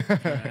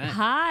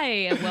Hi,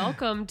 and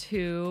welcome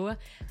to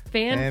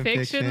Fan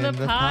Fiction, the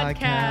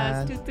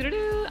podcast.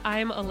 Doo-doo-doo-doo.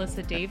 I'm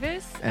Alyssa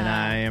Davis. And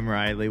I am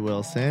Riley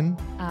Wilson.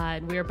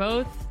 And we are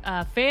both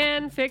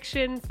fan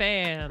fiction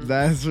fans.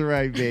 That's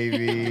right,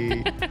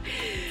 baby.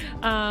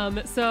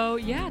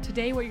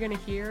 Today what you're going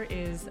to hear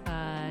is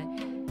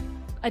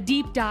a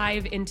deep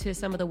dive into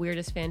some of the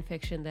weirdest fan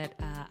fiction that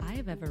I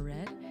have ever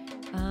read.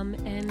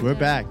 We're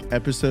back,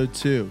 episode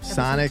 2,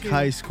 Sonic 2.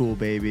 High School,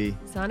 baby.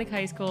 Sonic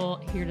High School,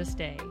 here to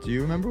stay. Do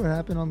you remember what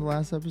happened on the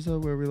last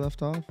episode where we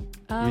left off?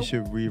 We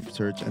should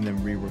research and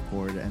then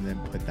re-record and then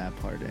put that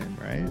part in,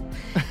 right?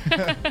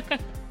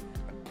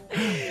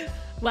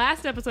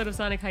 Last episode of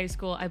Sonic High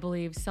School, I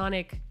believe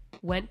Sonic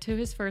went to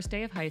his first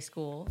day of high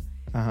school.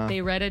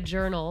 They read a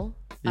journal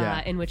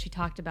in which he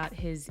talked about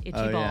his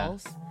itchy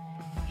balls.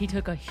 Yeah. He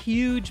took a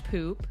huge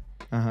poop.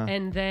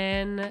 And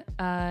then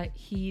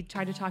he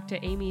tried to talk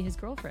to Amy, his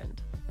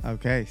girlfriend.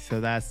 Okay,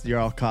 so you're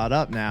all caught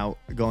up now,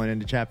 going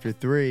into chapter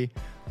 3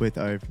 with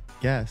our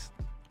guest,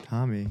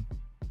 Tommy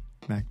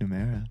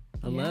McNamara.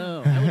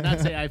 Hello. I would not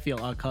say I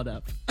feel all caught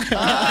up.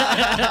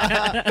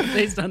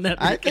 Based on that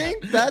recap. I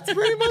think that's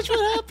pretty much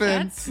what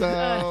happened. That's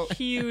so a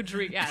huge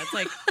it's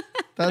like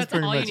that's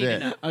pretty all much you need it.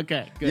 to know.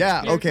 Okay, good.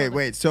 Yeah, okay,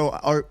 wait. So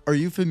are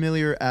you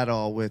familiar at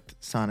all with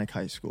Sonic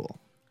High School?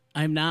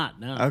 I'm not,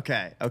 no.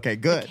 Okay,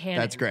 good. Canon.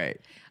 That's great.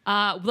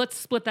 Let's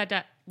split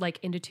that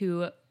into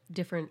two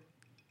different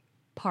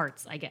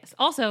parts, I guess.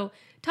 Also,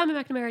 Tommy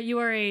McNamara, you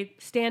are a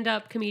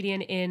stand-up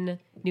comedian in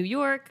New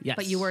York,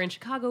 but you were in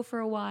Chicago for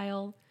a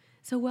while.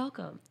 So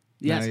welcome.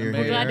 Yes, Now you're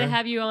We're glad here. to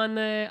have you on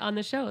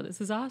the show. This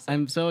is awesome.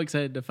 I'm so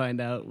excited to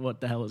find out what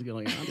the hell is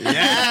going on.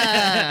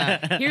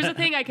 Yeah. Here's the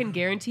thing I can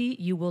guarantee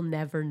you will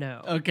never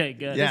know. Okay,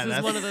 good. Yeah. This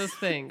is one of those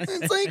things.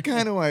 It's like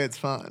kind of why it's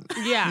fun.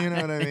 Yeah. You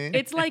know what I mean?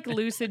 It's like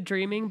lucid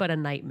dreaming, but a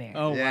nightmare.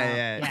 Oh, wow.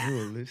 Yeah.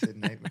 Ooh, Lucid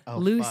Nightmare. Oh,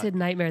 Lucid fuck.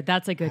 Nightmare.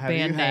 That's a good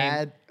band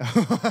name.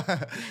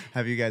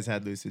 Have you guys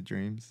had lucid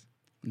dreams?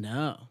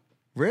 No.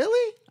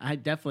 Really? I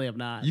definitely have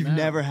not. You've no.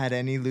 never had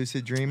any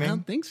lucid I dreaming?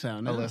 don't think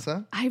so, no.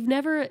 Alyssa? I've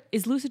never.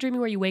 Is lucid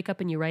dreaming where you wake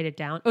up and you write it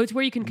down? Oh, it's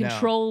where you can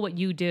control what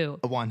you do.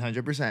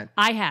 100%.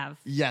 I have.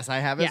 Yes, I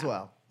have as Yeah.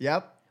 well.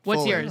 Yep. What's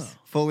Fully. yours?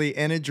 Fully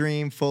in a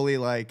dream, fully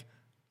like,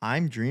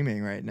 I'm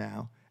dreaming right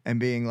now. And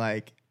being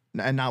like,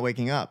 and not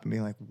waking up and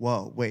being like,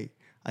 whoa, wait,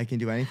 I can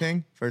do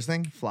anything? First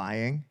thing,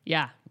 flying.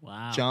 Yeah.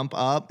 Wow. Jump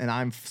up and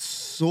I'm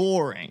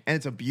soaring. And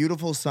it's a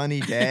beautiful sunny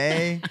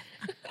day.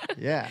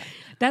 Yeah.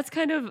 That's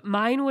kind of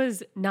mine.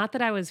 Was not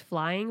that I was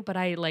flying, but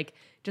I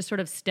just sort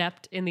of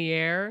stepped in the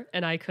air,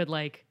 and I could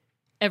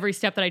every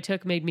step that I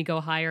took made me go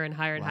higher and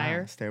higher and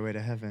higher. Stairway to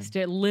heaven.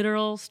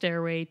 Literal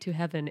stairway to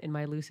heaven in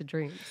my lucid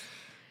dreams.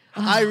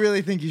 I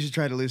really think you should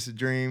try to lucid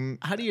dream.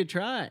 How do you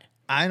try?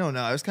 I don't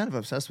know. I was kind of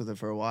obsessed with it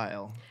for a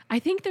while. I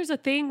think there's a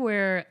thing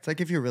where It's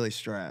like if you're really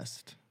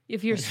stressed.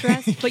 if you're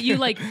stressed, but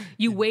you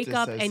you wake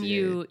up and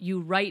Dissociate. you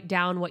write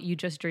down what you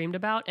just dreamed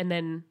about, and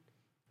then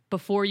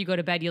before you go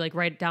to bed, you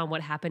write down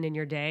what happened in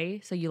your day.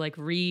 So you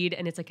read,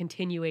 and it's a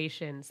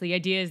continuation. So the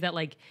idea is that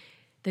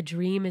the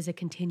dream is a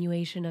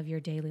continuation of your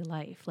daily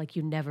life.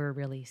 You never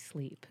really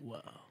sleep.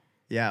 Whoa.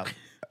 Yeah.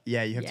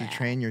 Yeah, you have Yeah. to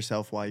train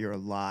yourself while you're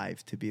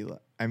alive to be,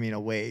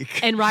 awake.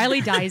 And Riley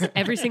dies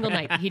every single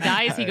night. He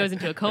dies, he goes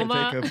into a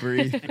coma. I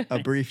take a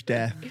brief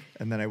death,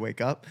 and then I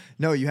wake up.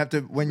 No, you have to,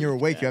 when you're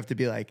awake, you have to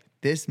be like,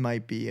 this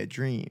might be a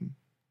dream.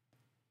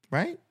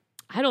 Right?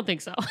 I don't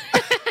think so.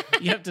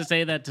 You have to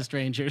say that to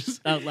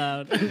strangers out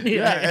loud.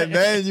 Yeah, and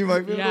then you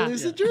might be able Yeah. to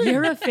lucid dream.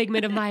 You're a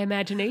figment of my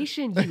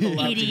imagination, you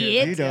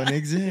idiot. You don't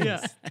exist.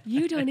 Yeah.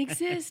 You don't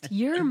exist.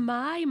 You're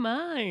my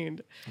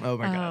mind. Oh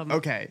my God.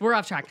 Okay. We're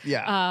off track.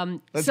 Yeah.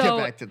 Let's so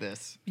get back to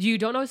this. You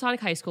don't know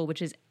Sonic High School,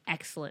 which is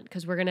excellent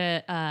because we're going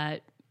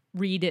to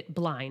read it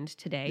blind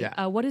today.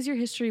 Yeah. What is your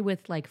history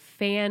with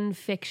fan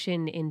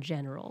fiction in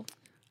general?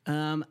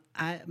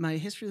 My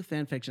history with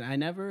fan fiction, I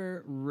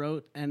never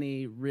wrote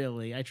any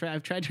really. I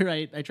tried to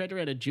write a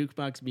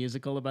jukebox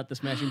musical about the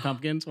Smashing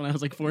Pumpkins when I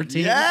was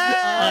 14.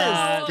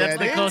 Yes! That's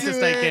the Get closest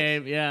into I it.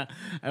 came. Yeah,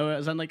 I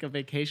was on a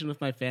vacation with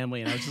my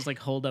family, and I was just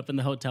holed up in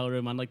the hotel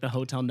room on the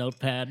hotel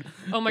notepad.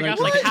 Oh my gosh,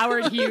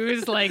 Howard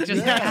Hughes, Wait,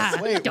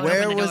 don't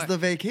where open the was door. the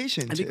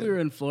vacation I think to? we were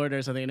in Florida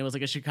or something, and it was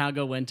a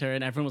Chicago winter,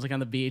 and everyone was on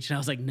the beach, and I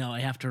was like, no, I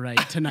have to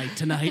write tonight,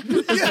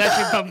 the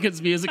Smashing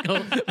Pumpkins musical.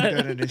 I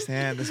don't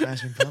understand the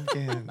Smashing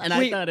Pumpkins. And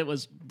I thought it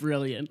was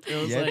brilliant. It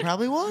was Yeah, it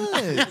probably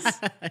was.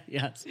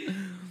 yes.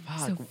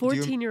 So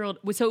 14-year-old.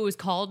 So it was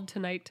called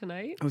Tonight.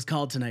 It was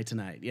called Tonight.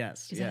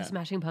 Yes. Is that a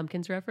Smashing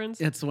Pumpkins reference?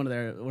 It's one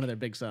of their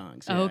big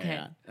songs. Oh, okay.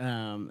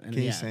 Yeah. And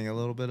Can you sing a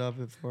little bit of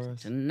it for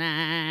us?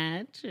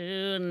 Tonight. You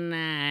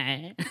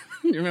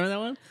remember that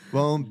one?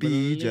 Won't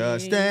be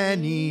just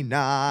any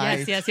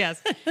night. Yes. Da,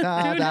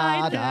 da,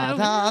 da,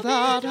 da, da,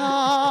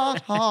 da,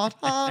 da,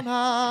 da,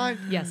 da.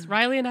 Yes,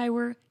 Riley and I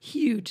were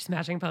huge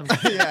Smashing Pumpkins.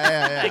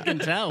 Yeah. I can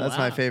tell. That's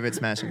wow. my favorite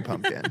Smashing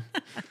Pumpkin.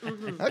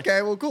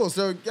 Okay, well, cool.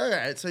 So, all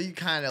right, so you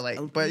kind of like,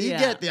 but you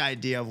get the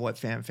idea of what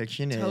fan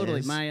fiction is.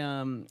 Totally.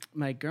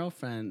 My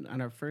girlfriend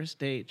on our first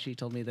date, she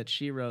told me that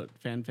she wrote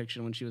fan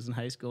fiction when she was in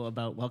high school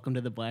about Welcome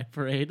to the Black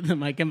Parade, the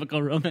My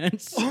Chemical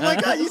Romance. Oh my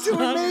God, you two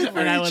were made for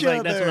and I was each like,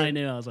 other. that's when I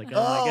knew. I was like,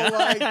 Oh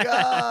my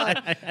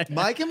God.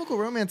 My Chemical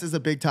Romance is a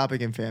big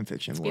topic in fan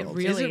fiction world. It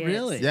really Is it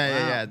really? is.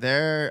 Yeah.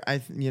 There's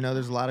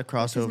a lot of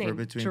What's his crossover name?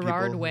 between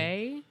Gerard people.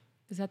 Way.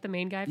 Is that the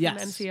main guy from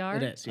Yes, MCR?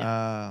 it is.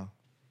 Yeah.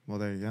 Well,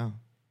 there you go.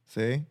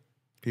 See?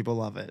 People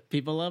love it.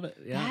 People love it.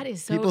 Yeah. That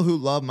is so. People who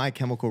love My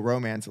Chemical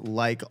Romance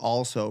like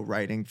also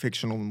writing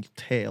fictional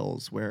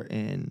tales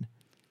wherein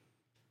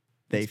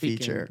they Speaking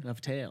feature. of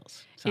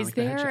tales. Is Sonic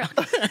the there?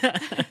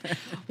 Hedgehog.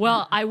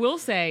 Well, I will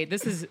say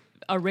this is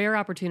a rare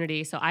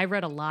opportunity. So I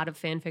read a lot of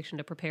fan fiction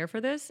to prepare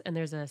for this, and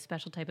there's a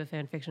special type of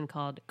fan fiction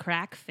called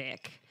crack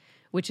fic,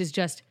 which is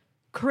just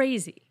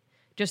crazy,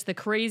 just the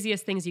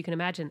craziest things you can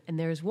imagine. And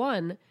there's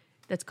one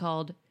that's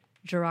called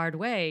Gerard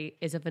Way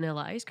is a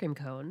vanilla ice cream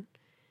cone.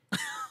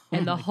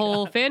 And the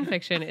whole fan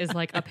fiction is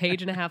like a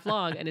page and a half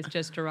long, and it's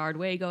just Gerard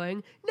Way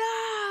going,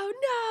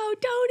 "No,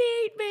 don't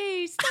eat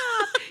me!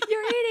 Stop!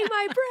 You're eating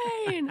my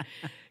brain!"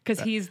 Because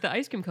he's the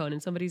ice cream cone,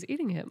 and somebody's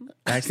eating him.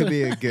 That could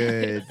be a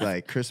good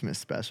like Christmas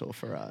special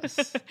for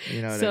us.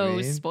 You know what I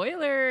mean? So,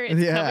 spoiler, it's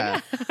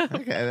Yeah. coming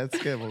out. Okay,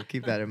 that's good. We'll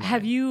keep that in mind.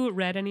 Have you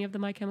read any of the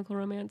My Chemical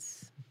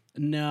Romance?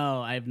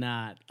 No, I've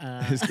not.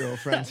 His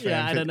girlfriend's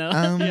Yeah, I fanfic? don't know.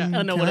 Yeah, I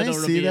don't know can what I it'll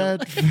see reveal.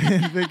 that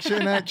fan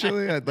fiction?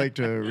 Actually, I'd like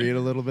to read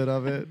a little bit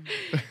of it.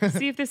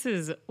 See if this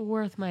is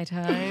worth my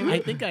time. I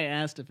think I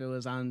asked if it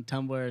was on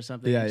Tumblr or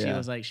something. Yeah, and she yeah.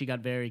 was like, she got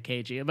very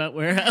cagey about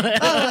where,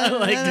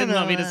 didn't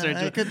want me to search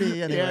It it. could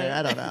be anyway. Yeah.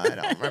 I don't know. I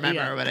don't remember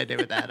Yeah. what I did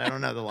with that. I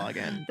don't know the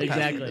login. The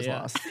Exactly, password is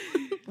yeah. lost.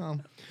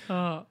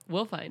 Well,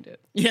 We'll find it.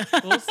 Yeah.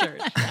 We'll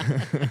search.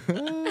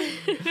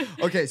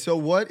 okay, so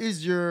what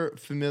is your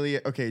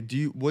familiar? Okay,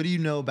 what do you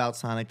know about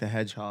Sonic the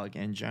Hedgehog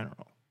in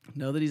general?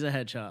 Know that he's a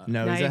hedgehog.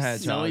 No, he's a Nice.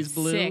 hedgehog. Know he's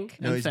blue. Sick.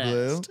 No, and he's fast.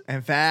 blue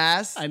and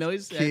fast. I know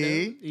he's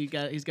Key.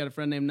 he's got a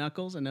friend named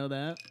Knuckles. I know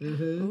that.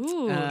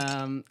 Ooh.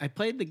 I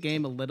played the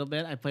game a little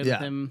bit. I played Yeah.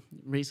 with him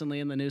recently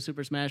in the new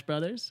Super Smash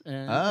Brothers.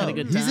 And had a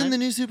good time. he's in the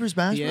new Super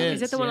Smash He Bros.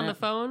 Is it the one on yeah. the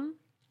phone?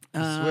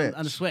 Switch.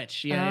 On the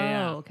Switch.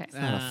 Yeah. Oh, okay.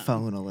 Not a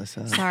phone,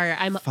 Alyssa. Sorry,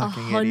 I'm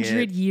Fucking 100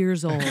 idiot.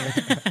 years old.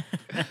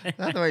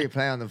 Not the way you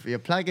play on the. You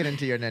plug it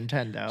into your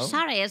Nintendo.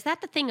 Sorry, is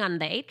that the thing on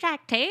the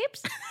 8-track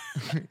tapes?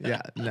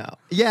 Yeah, no.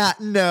 Yeah,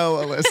 no,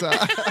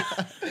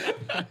 Alyssa.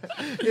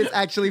 It's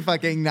actually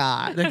fucking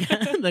not.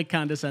 The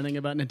condescending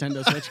about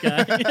Nintendo Switch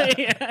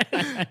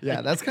guy.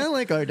 Yeah, that's kind of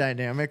like our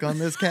dynamic on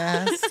this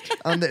cast.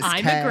 On this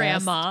I'm cast. a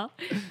grandma,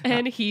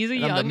 and he's a I'm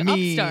young the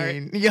mean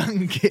upstart.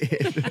 young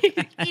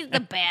kid. He's the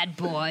bad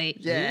boy.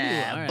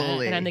 Yeah, all right.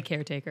 bully. And I'm the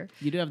caretaker.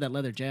 You do have that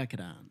leather jacket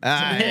on.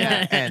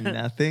 Yeah, and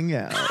nothing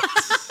else.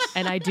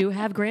 And I do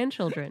have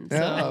grandchildren. So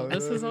Oh.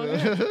 this is all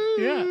good.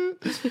 Yeah.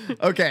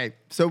 Okay,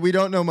 so we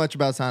don't know much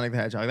about Sonic the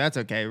Hedgehog. That's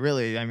okay.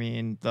 Really, I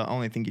mean, the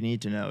only thing you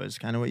need to know is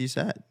kind of what you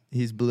said.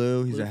 He's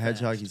blue. He's Blue a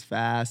hedgehog. fast. He's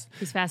fast.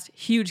 He's fast.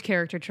 Huge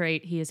character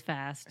trait. He is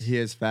fast. He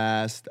is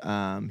fast.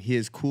 He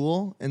is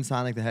cool in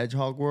Sonic the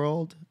Hedgehog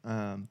world.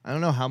 I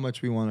don't know how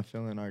much we want to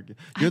fill in our.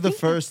 You're the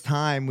first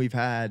time we've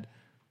had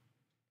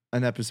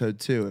an episode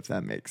 2, if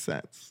that makes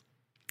sense.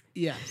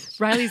 Yes.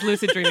 Riley's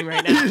lucid dreaming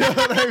right You now. know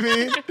what I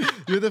mean?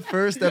 You're the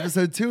first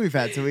episode 2 we've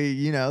had, so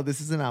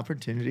this is an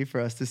opportunity for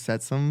us to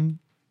set some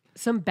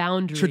Some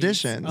boundaries.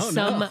 traditions. Oh,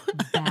 Some no.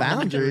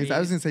 Boundaries. I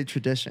was gonna say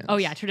traditions. Oh,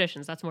 yeah,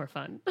 traditions. That's more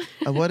fun.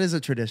 What is a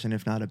tradition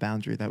if not a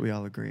boundary that we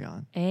all agree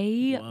on?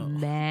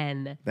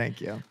 Amen. Thank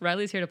you.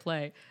 Riley's here to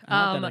play.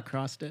 I want that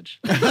cross stitch.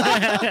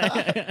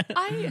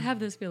 I have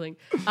this feeling.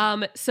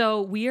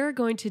 So we are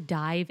going to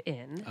dive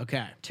in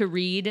Okay. to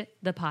read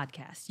the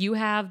podcast. You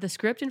have the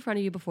script in front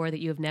of you before that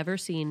you have never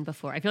seen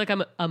before. I feel like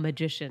I'm a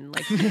magician.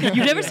 Like you've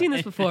never seen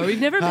this before. We've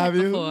never met Have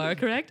you? before,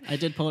 correct? I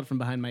did pull it from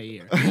behind my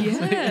ear.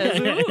 Yes.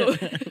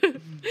 Ooh.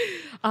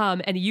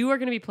 And you are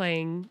going to be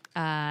playing.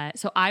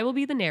 So I will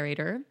be the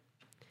narrator.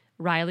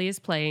 Riley is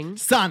playing,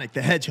 Sonic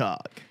the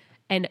Hedgehog.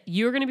 and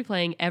you're going to be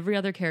playing every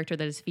other character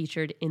that is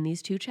featured in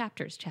these 2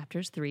 chapters,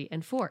 chapters 3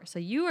 and 4. So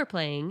you are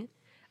playing,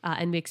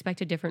 and we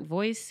expect a different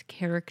voice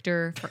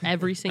character for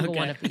every single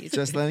one of these.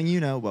 Just letting you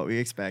know what we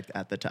expect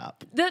at the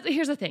top.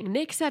 Here's the thing: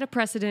 Nick set a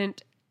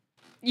precedent.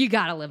 You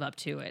got to live up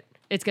to it.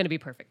 It's going to be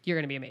perfect. You're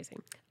going to be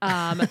amazing.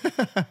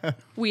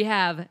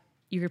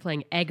 You're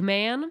playing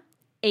Eggman,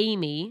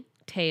 Amy,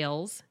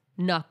 Tails,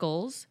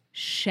 Knuckles,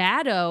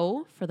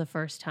 Shadow for the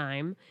first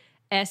time,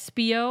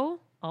 Espio,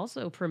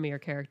 also premiere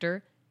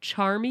character,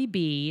 Charmy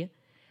Bee,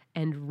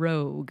 and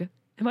Rogue.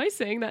 Am I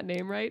saying that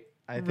name right?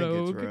 I think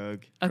it's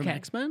Rogue. From Okay.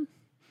 X-Men?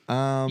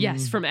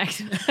 Yes, from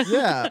X.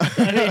 Yeah.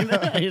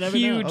 You never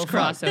Huge know.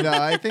 crossover. No,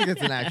 I think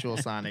it's an actual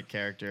Sonic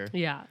character.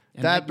 Yeah.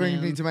 And That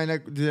brings me Eggman- to my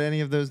next. Did any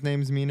of those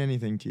names mean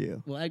anything to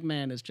you? Well,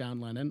 Eggman is John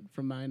Lennon,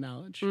 from my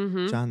knowledge.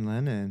 John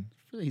Lennon.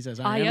 He says,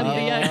 I I am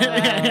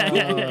am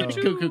the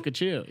the Cuckoo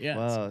Cuckoo. Yeah.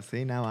 Whoa,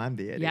 see, now I'm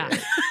the idiot. Yeah.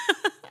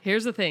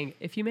 Here's the thing.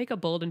 If you make a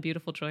bold and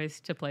beautiful choice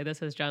to play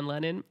this as John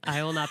Lennon,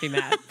 I will not be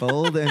mad.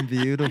 Bold and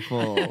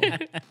beautiful.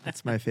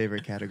 That's my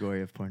favorite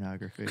category of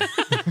pornography.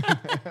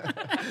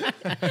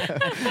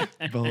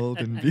 Bold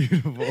and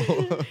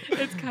beautiful.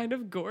 It's kind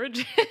of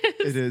gorgeous.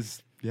 It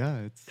is.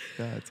 Yeah,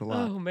 it's a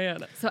lot. Oh,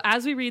 man. So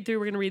as we read through,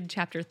 we're going to read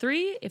chapter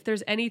 3. If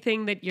there's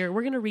anything that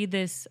we're going to read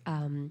this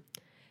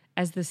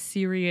as the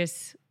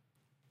serious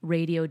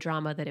radio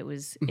drama that it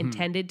was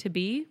intended to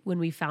be when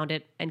we found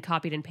it and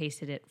copied and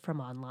pasted it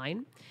from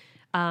online.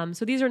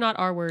 So these are not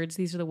our words.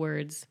 These are the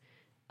words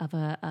of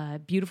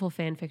a beautiful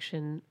fan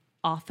fiction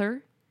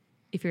author.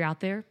 If you're out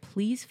there,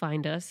 please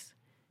find us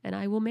and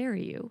I will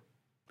marry you.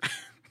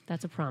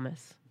 That's a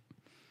promise.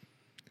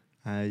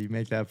 You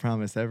make that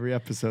promise every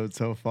episode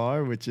so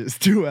far, which is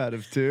 2 out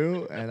of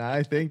 2, and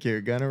I think you're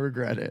going to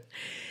regret it.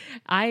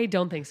 I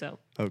don't think so.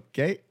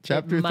 Okay,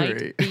 chapter 3. It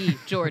might be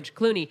George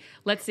Clooney.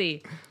 Let's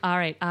see. All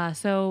right,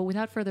 so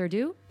without further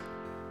ado,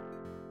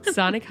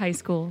 Sonic High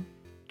School,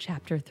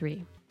 chapter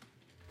 3.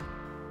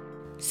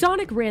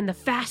 Sonic ran the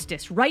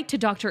fastest right to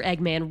Dr.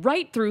 Eggman,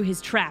 right through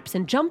his traps,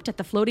 and jumped at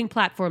the floating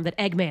platform that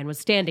Eggman was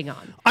standing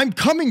on. I'm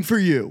coming for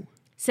you,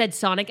 said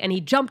Sonic, and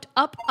he jumped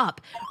up,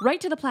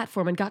 right to the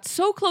platform and got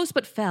so close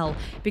but fell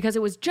because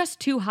it was just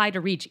too high to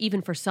reach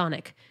even for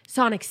Sonic.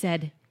 Sonic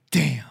said,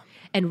 "Damn,"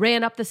 and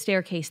ran up the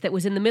staircase that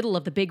was in the middle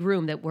of the big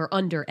room that were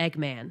under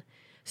Eggman.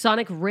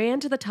 Sonic ran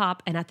to the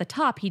top, and at the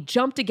top he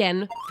jumped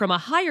again from a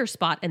higher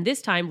spot and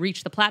this time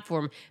reached the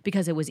platform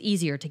because it was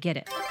easier to get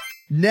it.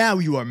 "Now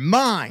you are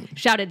mine,"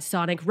 shouted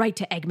Sonic right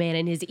to Eggman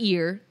in his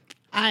ear.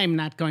 I'm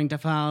not going to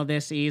fall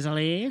this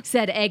easily,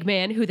 said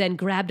Eggman, who then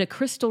grabbed a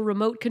crystal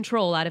remote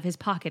control out of his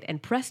pocket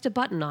and pressed a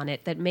button on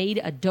it that made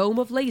a dome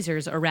of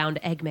lasers around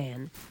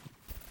Eggman.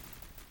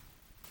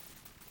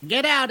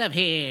 Get out of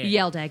here,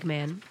 yelled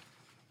Eggman.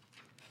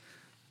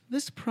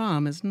 This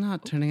prom is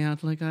not turning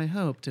out like I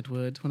hoped it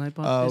would when I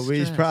bought this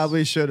dress. We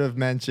probably should have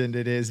mentioned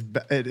it is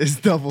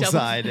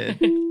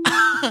double-sided.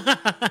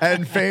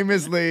 And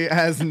famously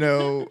has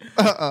no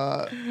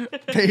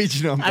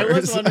page numbers. I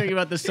was wondering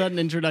about the sudden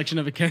introduction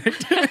of a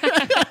character.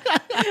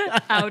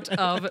 Out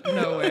of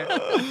nowhere.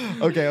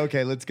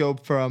 Okay, let's go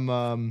from,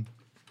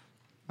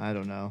 I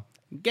don't know.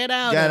 Get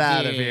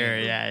out of here.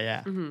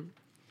 Yeah.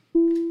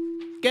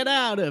 Mm-hmm. Get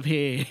out of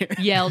here,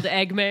 yelled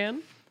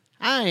Eggman.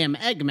 I am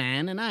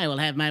Eggman, and I will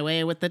have my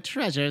way with the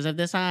treasures of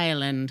this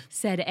island,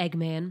 said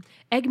Eggman.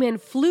 Eggman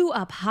flew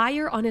up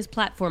higher on his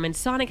platform, and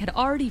Sonic had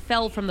already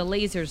fell from the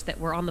lasers that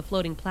were on the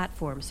floating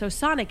platform, so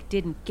Sonic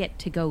didn't get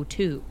to go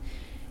too.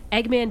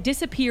 Eggman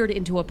disappeared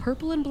into a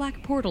purple and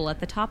black portal at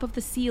the top of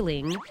the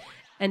ceiling,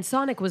 and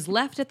Sonic was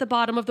left at the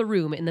bottom of the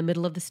room in the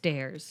middle of the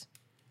stairs.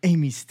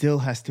 Amy still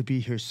has to be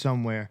here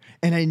somewhere,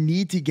 and I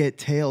need to get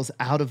Tails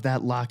out of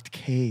that locked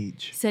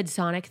cage, said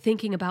Sonic,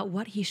 thinking about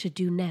what he should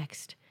do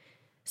next.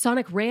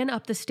 Sonic ran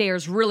up the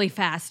stairs really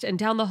fast and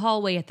down the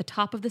hallway at the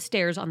top of the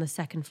stairs on the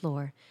second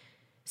floor.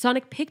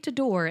 Sonic picked a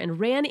door and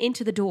ran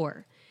into the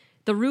door.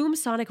 The room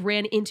Sonic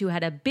ran into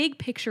had a big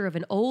picture of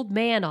an old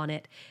man on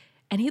it,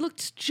 and he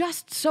looked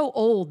just so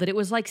old that it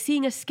was like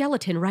seeing a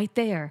skeleton right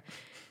there.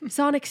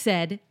 Sonic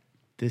said,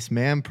 "This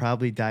man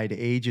probably died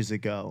ages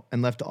ago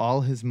and left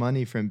all his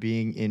money from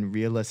being in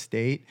real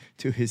estate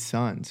to his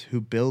sons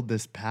who build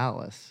this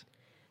palace."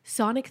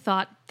 Sonic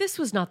thought this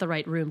was not the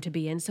right room to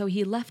be in, so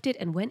he left it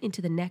and went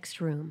into the next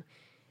room.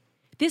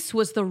 This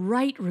was the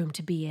right room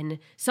to be in,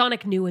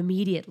 Sonic knew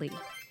immediately.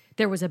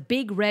 There was a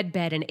big red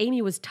bed, and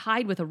Amy was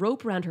tied with a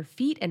rope around her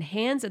feet and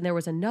hands, and there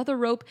was another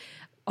rope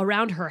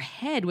around her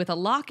head with a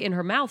lock in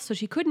her mouth so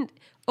she couldn't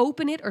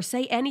open it or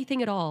say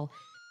anything at all.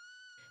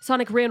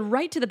 Sonic ran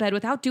right to the bed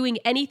without doing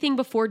anything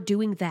before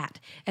doing that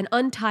and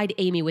untied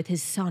Amy with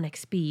his sonic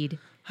speed.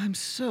 I'm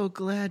so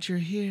glad you're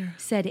here,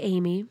 said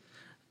Amy.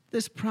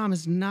 This prom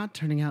is not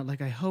turning out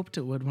like I hoped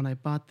it would when I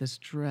bought this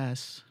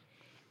dress.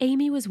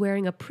 Amy was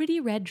wearing a pretty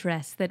red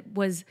dress that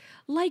was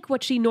like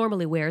what she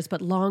normally wears,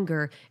 but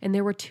longer, and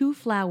there were 2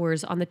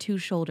 flowers on the 2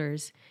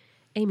 shoulders.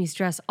 Amy's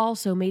dress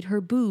also made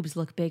her boobs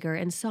look bigger,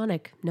 and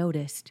Sonic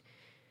noticed.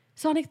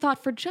 Sonic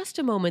thought for just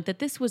a moment that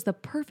this was the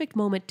perfect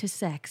moment to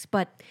sex,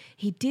 but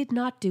he did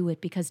not do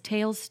it because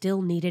Tails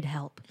still needed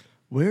help.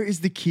 "Where is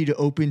the key to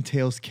open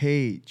Tails'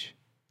 cage?"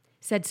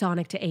 said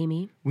Sonic to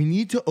Amy. "We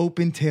need to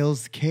open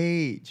Tails'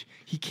 cage.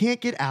 He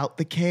can't get out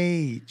the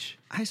cage."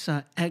 I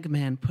saw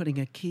Eggman putting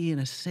a key in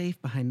a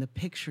safe behind the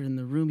picture in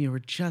the room you were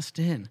just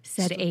in,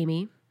 said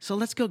Amy. So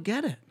let's go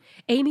get it.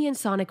 Amy and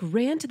Sonic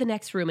ran to the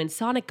next room, and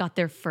Sonic got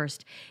there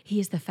first. He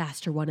is the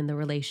faster one in the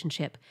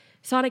relationship.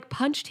 Sonic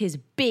punched his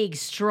big,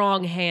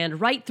 strong hand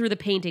right through the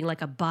painting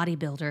like a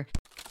bodybuilder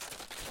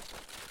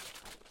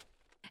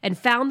and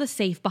found the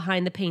safe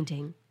behind the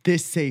painting.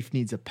 "This safe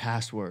needs a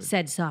password,"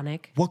 said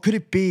Sonic. "What could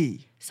it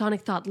be?"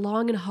 Sonic thought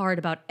long and hard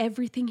about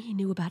everything he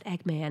knew about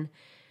Eggman.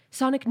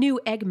 Sonic knew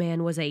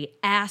Eggman was an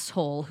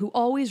asshole who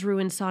always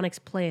ruined Sonic's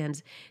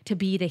plans to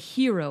be the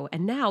hero,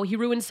 and now he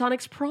ruined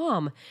Sonic's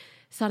prom.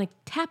 Sonic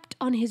tapped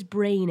on his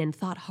brain and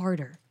thought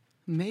harder.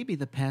 Maybe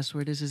the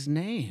password is his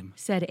name,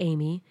 said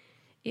Amy.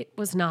 It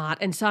was not,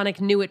 and Sonic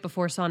knew it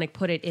before Sonic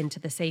put it into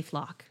the safe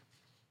lock.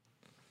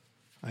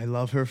 I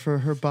love her for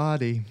her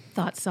body.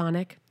 thought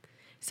Sonic.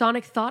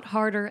 Sonic thought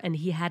harder and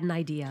he had an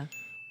idea.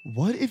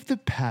 What if the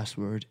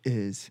password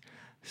is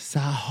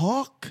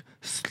Sahok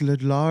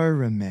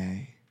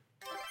Slidlarame?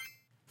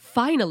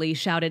 Finally,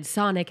 shouted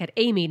Sonic at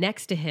Amy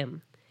next to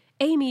him.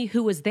 Amy,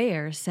 who was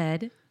there,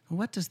 said,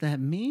 What does that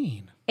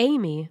mean?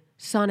 Amy,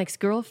 Sonic's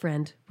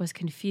girlfriend, was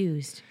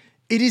confused.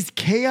 It is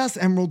Chaos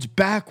Emeralds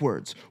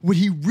backwards, what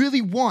he really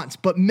wants,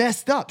 but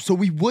messed up, so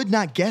we would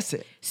not guess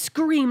it.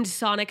 Screamed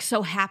Sonic,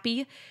 so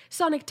happy.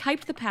 Sonic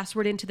typed the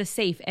password into the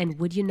safe, and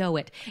would you know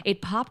it,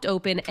 it popped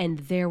open, and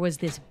there was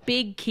this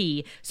big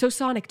key, so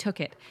Sonic took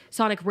it.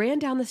 Sonic ran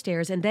down the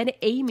stairs, and then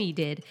Amy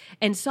did,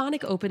 and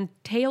Sonic opened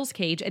Tails'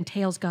 cage, and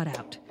Tails got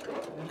out.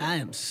 I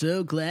am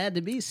so glad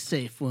to be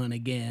safe one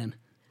again.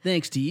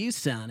 Thanks to you,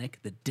 Sonic,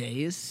 the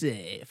day is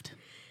saved.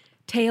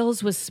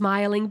 Tails was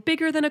smiling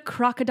bigger than a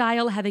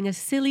crocodile having a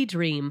silly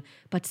dream,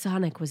 but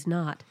Sonic was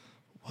not.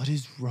 What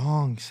is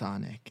wrong,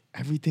 Sonic?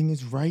 Everything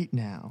is right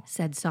now.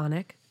 Said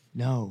Sonic.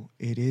 No,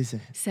 it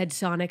isn't. Said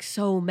Sonic,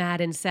 so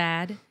mad and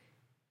sad.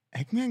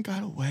 Eggman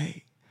got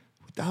away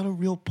without a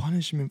real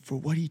punishment for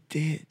what he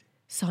did.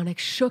 Sonic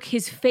shook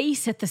his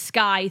face at the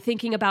sky,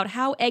 thinking about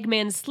how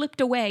Eggman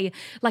slipped away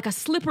like a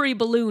slippery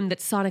balloon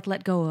that Sonic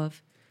let go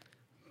of.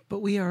 But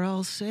we are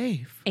all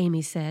safe.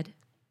 Amy said.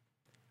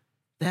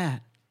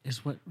 That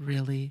is what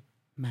really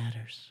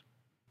matters.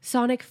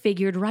 Sonic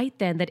figured right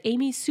then that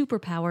Amy's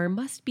superpower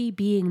must be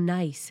being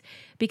nice,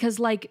 because,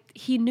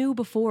 he knew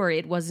before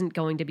it wasn't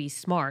going to be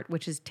smart,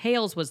 which is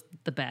Tails was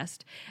the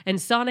best, and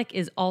Sonic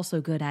is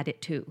also good at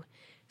it too.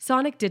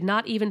 Sonic did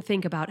not even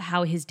think about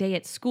how his day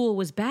at school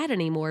was bad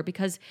anymore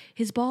because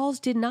his balls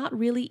did not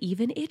really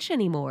even itch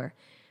anymore.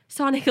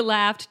 Sonic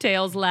laughed,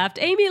 Tails laughed,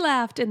 Amy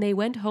laughed, and they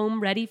went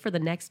home ready for the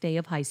next day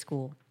of high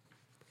school.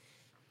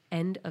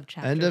 End of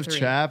chapter 3. End of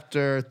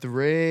chapter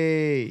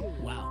 3.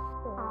 Wow.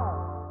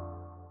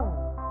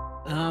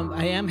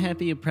 I am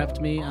happy you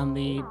prepped me on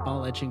the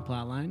ball etching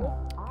plotline.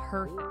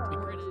 Perfect.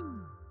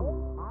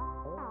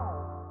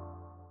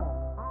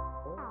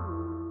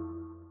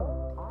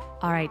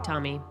 All right,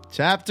 Tommy.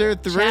 Chapter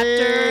 3.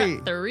 Chapter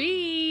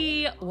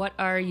 3. What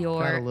are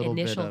your Got a little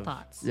initial bit of-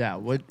 thoughts? Yeah,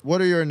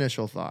 what are your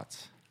initial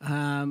thoughts?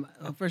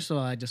 First of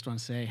all, I just want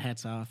to say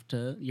hats off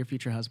to your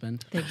future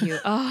husband. Thank you.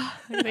 Oh,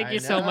 thank you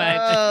so much.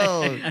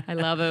 Oh, I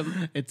love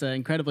him. It's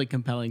incredibly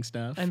compelling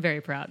stuff. I'm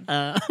very proud.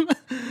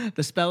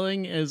 The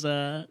spelling is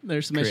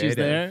there's some issues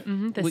Creative.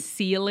 there. The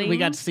ceiling. We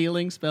got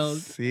ceiling spelled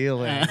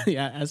ceiling.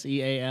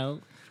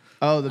 SEAL.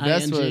 Oh, the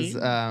best ING.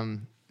 was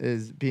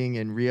is being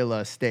in real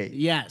estate.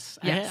 Yes.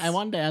 Yes. I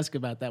wanted to ask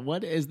about that.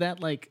 What is that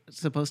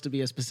supposed to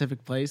be a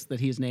specific place that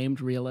he's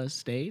named real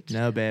estate?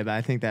 No, babe,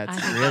 I think that's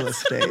I think real that's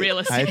estate. real I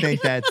estate.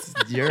 think that's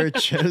your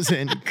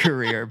chosen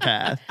career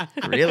path.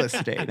 Real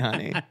estate,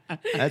 honey.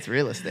 That's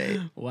real estate.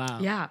 Wow.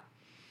 Yeah.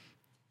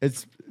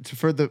 It's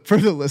for the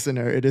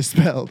listener. It is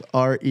spelled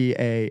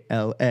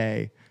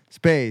REALA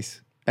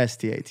space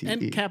STATE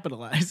And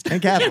capitalized.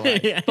 and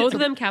capitalized. Yeah. Both of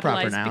them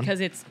capitalized noun.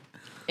 because it's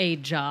a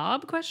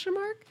job, question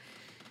mark?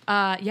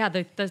 Yeah,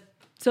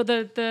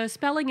 the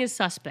spelling is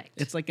suspect.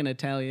 It's like an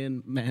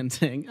Italian man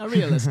saying a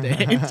real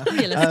estate. real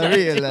estate.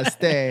 Real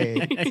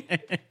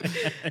estate.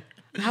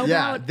 How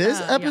Yeah, about this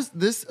yeah. episode,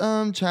 this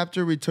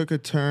chapter, we took a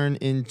turn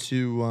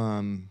into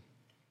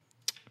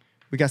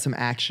we got some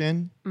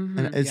action, and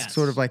it's Yes.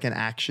 sort of like an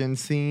action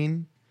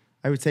scene.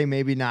 I would say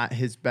maybe not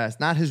his best,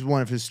 not his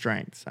one of his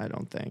strengths. I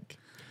don't think.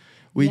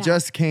 We Yeah.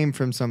 just came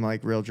from some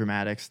like real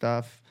dramatic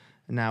stuff,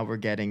 and now we're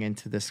getting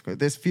into this.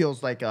 This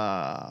feels like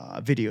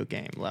a video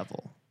game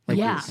level, like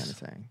you were Yeah. kind of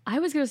saying. I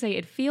was going to say,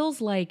 it feels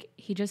like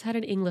he just had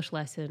an English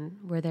lesson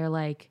where they're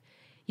like,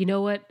 you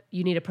know what?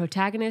 You need a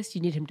protagonist.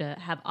 You need him to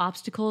have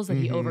obstacles that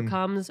he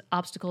overcomes,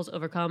 obstacles,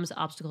 overcomes,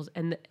 obstacles.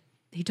 And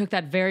he took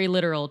that very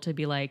literal to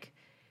be like,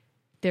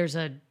 there's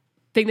a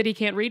thing that he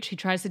can't reach. He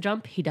tries to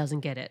jump. He doesn't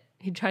get it.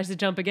 He tries to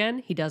jump again.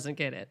 He doesn't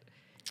get it.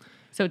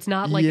 So it's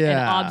not like an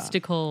Yeah.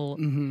 obstacle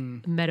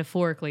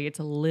metaphorically. It's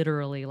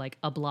literally like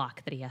a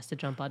block that he has to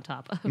jump on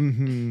top of.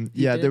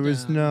 Yeah, did, there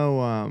was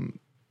no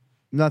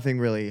nothing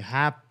really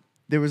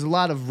there was a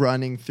lot of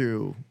running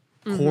through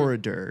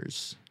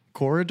corridors.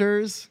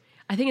 Corridors?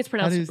 I think it's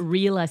pronounced do you-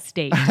 real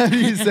estate. How do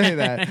you say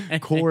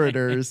that?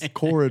 Corridors.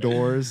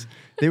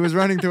 They was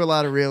running through a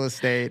lot of real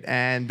estate,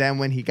 and then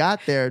when he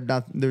got there,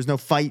 there was no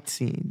fight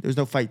scene. There was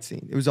no fight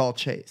scene. It was all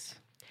chase.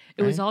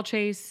 It was all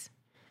chase.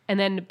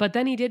 But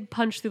then he did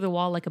punch through the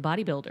wall like a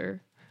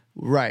bodybuilder.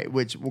 Right,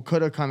 which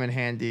could have come in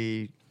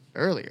handy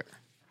earlier.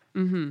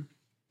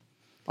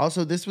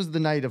 Also, this was the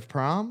night of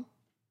prom.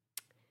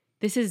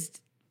 This is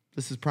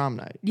Prom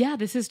night.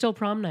 this is still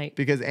prom night.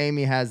 Because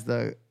Amy has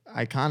the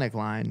iconic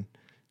line,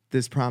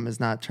 "This prom is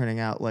not turning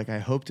out like I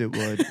hoped it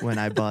would when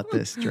I bought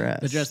this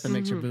dress." The dress that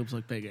makes your boobs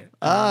look bigger.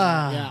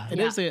 Ah. It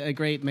is a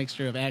great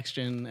mixture of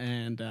action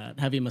and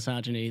heavy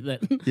misogyny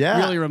that Yeah.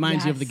 really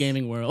reminds you of the Yes.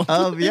 gaming world.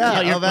 Of you're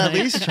at playing.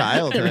 least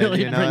childhood. It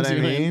really You know what brings I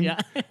you in, mean? yeah.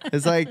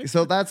 It's like,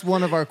 so that's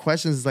one of our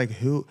questions is like,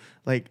 who,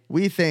 like,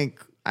 we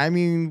think, I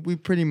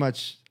pretty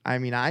much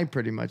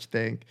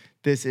think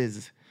this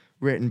is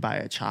written by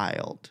a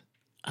child.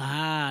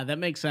 That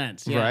makes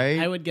sense. Yeah. Right?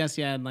 I would guess,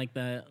 in like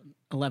the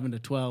 11 to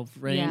 12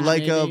 range. Yeah.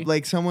 Like maybe.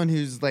 like someone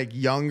who's like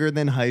younger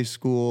than high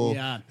school,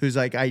 whose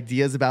like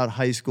ideas about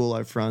high school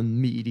are from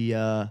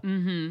media,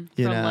 you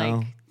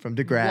know, from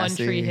Degrassi, One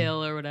Tree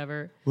Hill or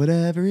whatever.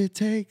 Whatever it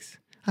takes,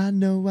 I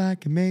know I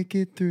can make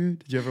it through.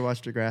 Did you ever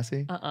watch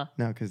Degrassi?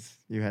 No, because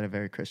you had a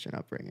very Christian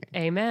upbringing.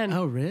 Amen.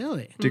 Oh,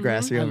 really?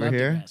 Degrassi I over love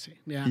here. Degrassi.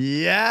 Yeah.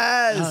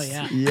 Yes. Oh,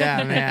 yeah.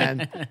 Yeah,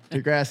 man.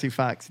 Degrassi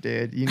fucks,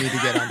 dude. You need to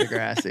get on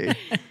Degrassi.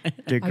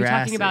 Degrassi. Are you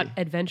talking about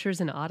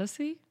Adventures in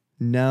Odyssey?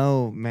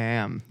 No,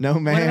 ma'am. No,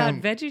 ma'am. What about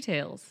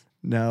VeggieTales?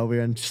 No, we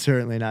are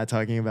certainly not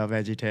talking about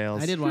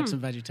VeggieTales. I did watch some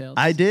VeggieTales.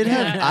 I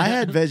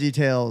had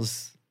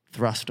VeggieTales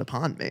thrust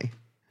upon me.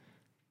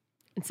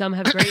 And some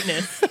have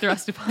greatness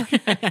thrust upon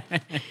it.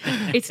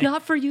 It's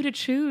not for you to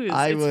choose.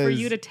 It's for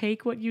you to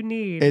take what you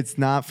need. It's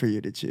not for you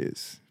to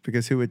choose,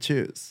 because who would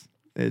choose?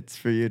 It's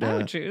for you to... I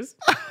would choose.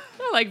 I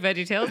like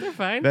VeggieTales. They're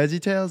fine.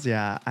 VeggieTales,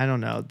 yeah. I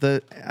don't know.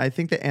 I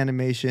think the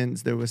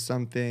animations, there was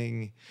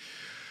something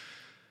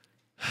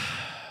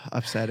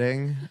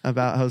upsetting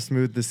about how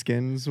smooth the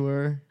skins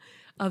were.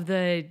 Of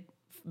the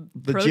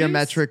The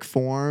geometric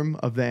form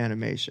of the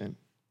animation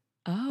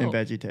in Oh.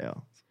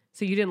 VeggieTales.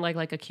 So you didn't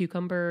like a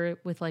cucumber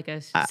with like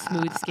a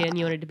smooth skin?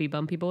 You wanted to be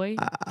Bumpy Boy?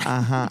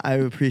 I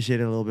appreciate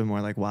it a little bit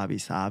more like Wabi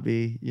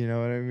Sabi. You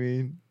know what I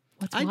mean?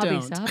 What's I Wabi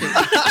don't. Sabi?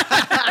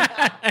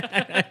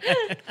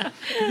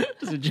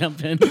 Just a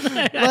jump in.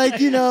 Like,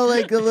 you know,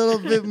 like a little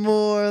bit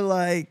more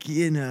like,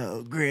 you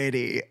know,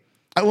 gritty.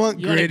 I want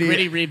You want a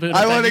gritty. gritty reboot of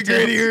I want a VeggieTales?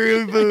 gritty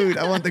reboot.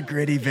 I want the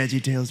gritty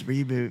VeggieTales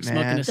reboot,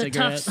 Smoking man. a The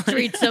cigarette. tough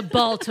streets of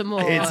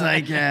Baltimore. It's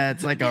like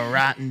it's like a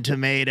rotten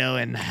tomato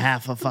and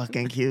half a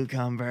fucking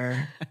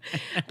cucumber.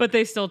 But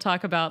they still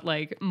talk about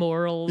like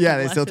morals. Yeah,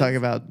 and they still talk lessons.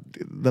 about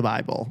the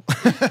Bible.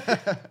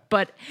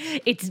 But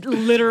it's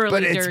literally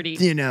But it's, dirty.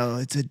 you know,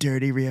 it's a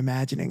dirty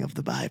reimagining of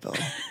the Bible.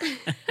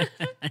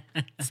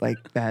 It's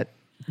like that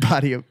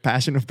body of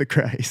Passion of the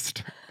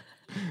Christ.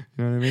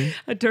 You know what I mean?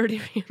 A dirty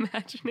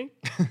reimagining.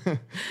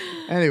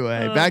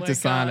 Anyway, Oh back my to gosh.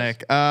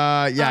 Sonic.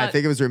 I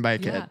think it was written by a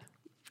kid.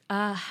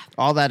 Yeah.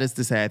 All that is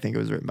to say, I think it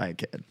was written by a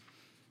kid.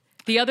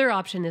 The other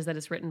option is that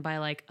it's written by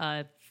like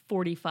a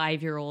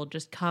 45-year-old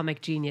just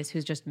comic genius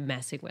who's just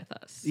messing with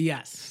us.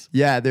 Yes.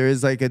 Yeah, there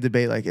is like a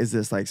debate, like, is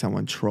this like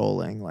someone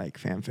trolling like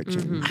fan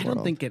fiction? I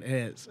don't think it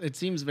is. It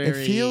seems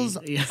very... feels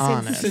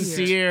honest.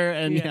 Sincere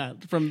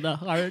and, from the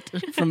heart,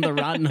 from the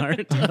rotten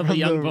heart of a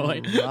young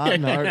boy.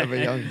 Rotten heart of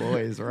a young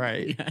boy is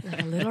right.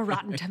 Like a little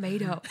rotten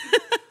tomato.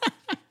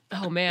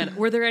 Oh, man.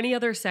 Were there any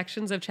other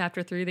sections of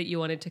Chapter 3 that you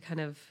wanted to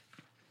kind of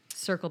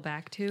circle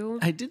back to?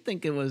 I did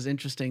think it was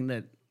interesting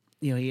that,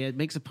 you know, he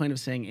makes a point of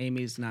saying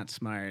Amy's not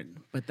smart,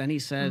 but then he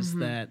says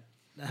that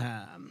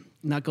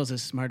Knuckles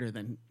is smarter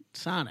than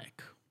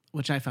Sonic,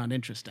 which I found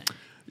interesting.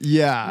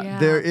 Yeah,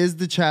 there is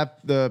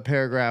the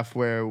paragraph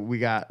where we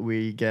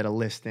get a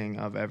listing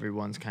of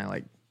everyone's kind of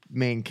like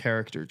main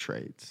character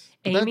traits.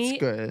 But Amy that's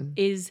good.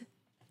 is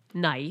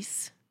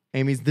nice.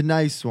 Amy's the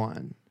nice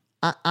one.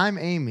 I'm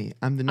Amy.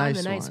 I'm the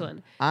nice, nice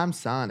one. I'm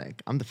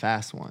Sonic. I'm the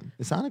fast one.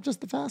 Is Sonic just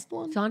the fast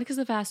one? Sonic is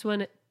the fast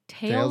one.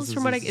 Tails Tails,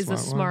 from what is is the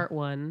smart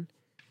one.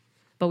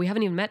 But we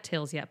haven't even met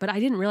Tails yet. But I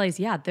didn't realize,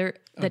 that Tails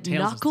is the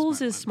Knuckles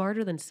smart is one.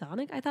 smarter than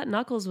Sonic. I thought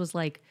Knuckles was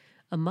like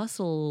a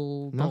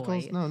muscle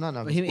Knuckles? boy. No, not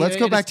Knuckles. He- Let's it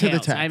go is back to the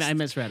Tails. text. I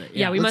misread it.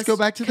 Yeah, we Let's must go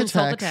back to the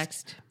consult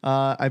text.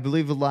 I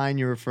believe the line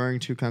you're referring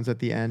to comes at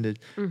the end.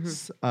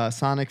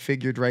 Sonic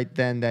figured right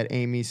then that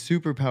Amy's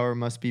superpower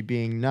must be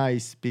being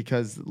nice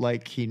because,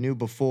 like he knew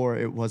before,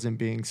 it wasn't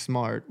being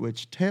smart,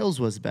 which Tails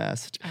was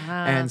best.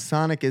 And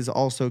Sonic is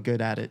also good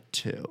at it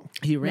too.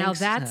 He Now ranks,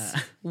 that's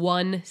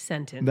one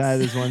sentence. That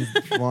is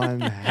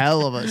one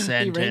hell of a he ranks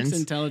sentence.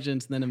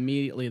 intelligence, and then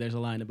immediately there's a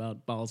line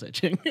about balls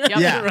itching.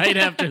 Yeah. right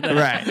after that.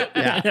 Right.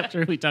 Yeah.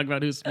 After we talk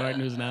about who's smart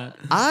and who's not.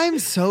 I'm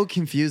so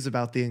confused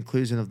about the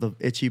inclusion of the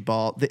itchy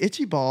ball. The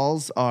itchy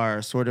balls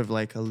are sort of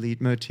like a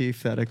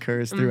leitmotif that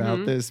occurs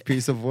throughout this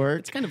piece of work.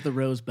 It's kind of the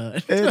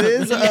rosebud. It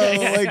is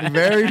like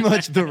very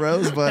much the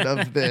rosebud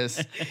of this.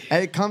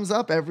 And it comes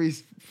up every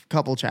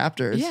couple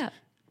chapters. Yeah.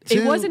 Two-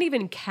 It wasn't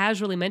even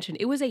casually mentioned.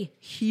 It was a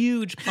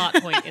huge plot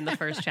point in the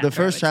first chapter. The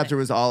first chapter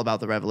was all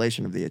about the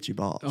revelation of the itchy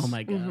balls. Oh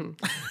my God.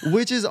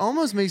 Which is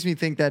almost makes me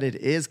think that it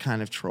is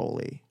kind of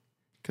trolly.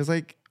 Because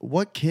like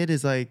what kid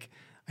is like,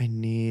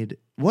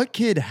 what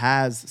kid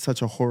has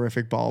such a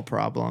horrific ball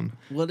problem?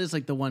 What is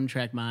like the one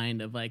track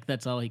mind of like,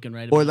 that's all he can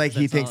write about? Or like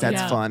he That's thinks all-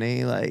 that's Yeah.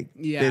 funny. Like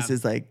Yeah. this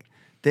is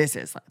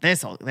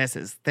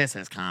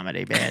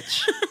comedy,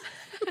 bitch.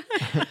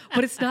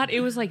 But it's not.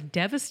 It was like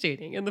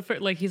devastating in the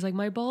first. Like he's like,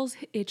 my balls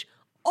itch.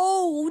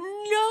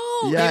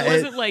 Oh no! Yeah, it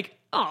wasn't like,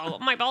 oh,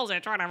 my balls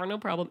itch. Whatever, no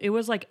problem. It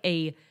was like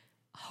a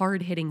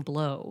hard hitting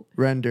blow.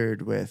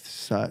 Rendered with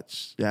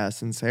such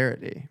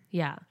sincerity.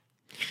 Yeah.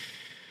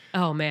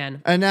 Oh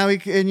man. And now it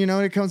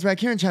comes back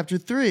here in chapter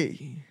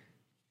 3.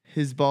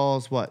 His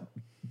balls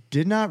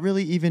did not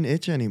really even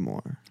itch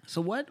anymore.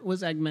 So what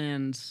was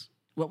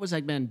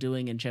Eggman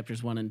doing in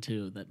chapters 1 and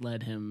 2 that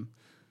led him?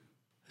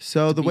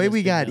 So the be way this we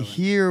big got villain.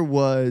 here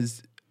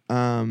was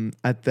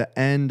at the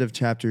end of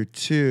chapter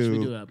 2. Should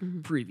we do a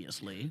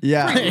previously?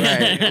 Yeah,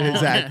 right.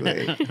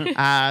 Exactly.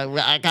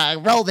 I gotta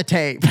roll the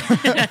tape.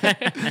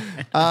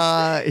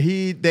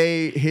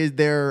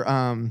 Their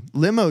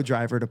limo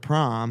driver to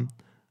prom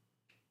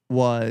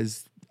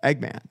was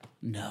Eggman.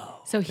 No.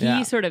 So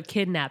he sort of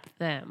kidnapped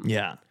them.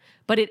 Yeah.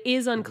 But it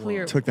is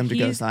unclear. Took them to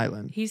Ghost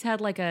Island. He's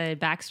had like a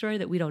backstory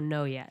that we don't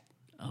know yet.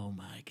 Oh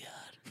my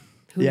God.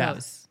 Who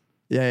knows?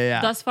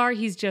 Yeah. Thus far,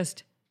 he's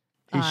just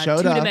He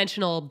showed up.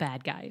 two-dimensional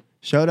bad guy.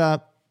 Showed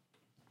up.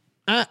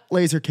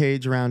 Laser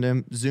cage around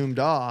him. Zoomed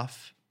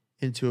off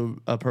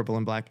into a purple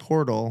and black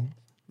portal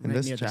in Right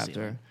this near the chapter.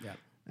 ceiling. Yep.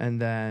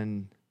 And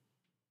then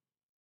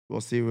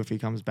we'll see if he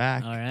comes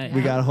back. All right.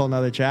 We got a whole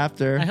nother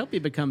chapter. I hope he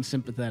becomes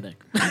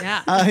sympathetic.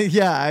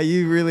 Yeah.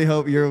 You really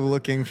hope you're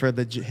looking for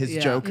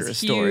his Joker His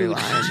huge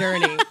storyline.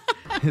 journey.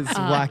 His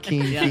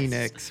Joaquin Yes.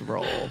 Phoenix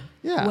role.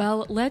 Yeah.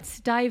 Well, let's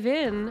dive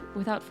in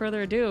without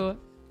further ado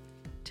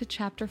to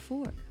chapter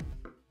 4.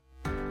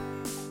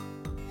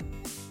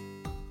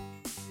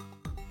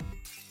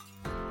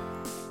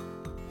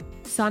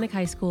 Sonic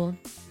High School,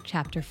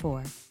 chapter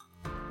 4.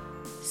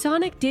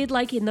 Sonic did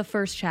like in the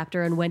first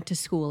chapter and went to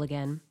school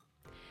again.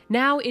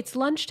 Now it's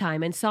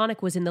lunchtime and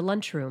Sonic was in the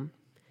lunchroom.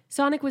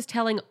 Sonic was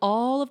telling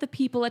all of the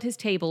people at his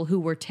table who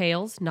were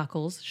Tails,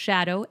 Knuckles,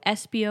 Shadow,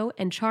 Espio,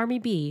 and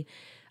Charmy Bee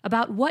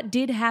about what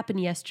did happen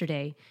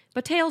yesterday,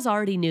 but Tails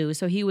already knew,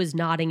 so he was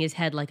nodding his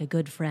head like a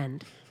good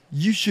friend.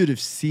 You should have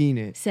seen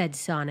it. Said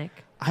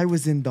Sonic. I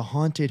was in the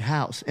haunted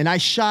house and I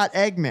shot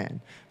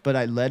Eggman, but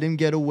I let him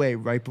get away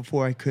right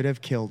before I could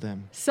have killed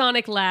him.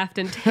 Sonic laughed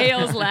and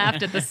Tails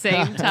laughed at the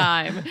same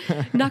time.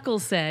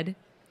 Knuckles said,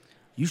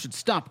 You should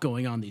stop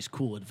going on these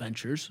cool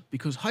adventures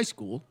because high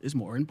school is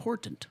more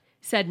important.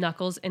 Said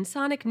Knuckles, and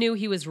Sonic knew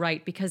he was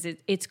right because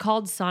it's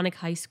called Sonic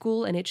High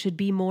School and it should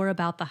be more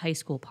about the high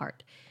school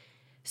part.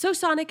 So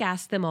Sonic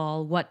asked them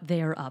all what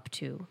they're up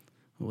to.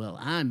 Well,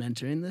 I'm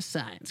entering the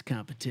science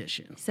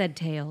competition. Said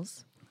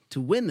Tails.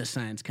 To win the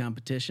science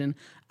competition,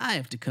 I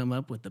have to come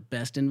up with the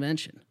best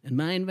invention. And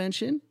my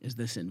invention is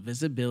this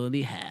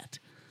invisibility hat.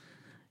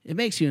 It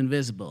makes you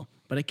invisible,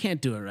 but I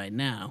can't do it right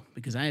now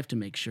because I have to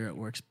make sure it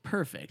works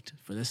perfect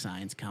for the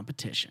science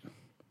competition.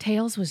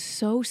 Tails was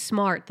so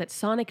smart that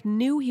Sonic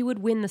knew he would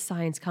win the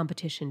science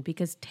competition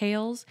because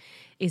Tails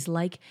is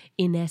like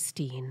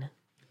Inestine.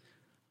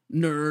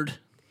 Nerd.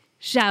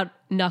 Shout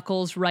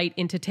Knuckles right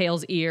into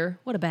Tails' ear.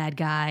 What a bad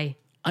guy.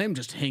 I am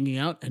just hanging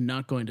out and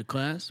not going to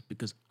class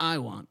because I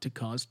want to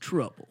cause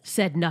trouble.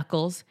 Said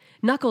Knuckles.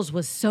 Knuckles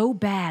was so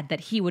bad that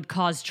he would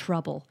cause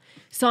trouble.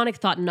 Sonic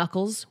thought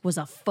Knuckles was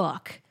a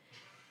fuck.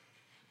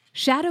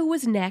 Shadow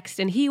was next,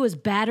 and he was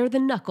badder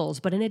than Knuckles,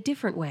 but in a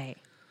different way.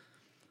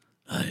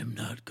 I am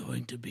not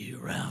going to be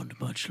around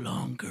much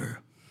longer.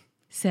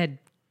 Said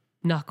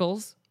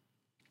Knuckles.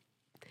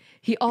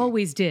 He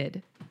always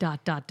did, ...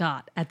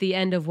 at the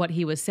end of what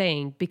he was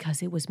saying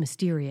because it was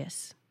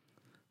mysterious.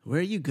 Where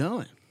are you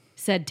going?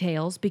 Said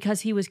Tails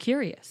because he was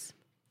curious.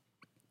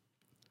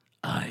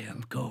 I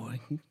am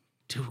going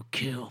to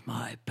kill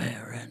my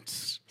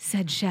parents.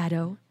 Said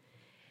Shadow.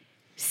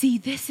 See,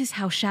 this is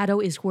how Shadow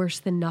is worse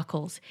than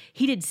Knuckles.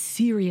 He did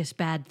serious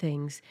bad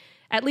things.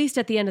 At least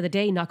at the end of the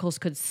day, Knuckles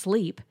could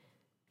sleep.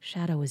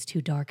 Shadow is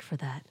too dark for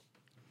that.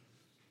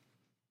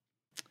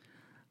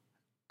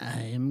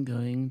 I am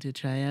going to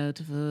try out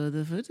for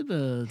the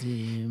football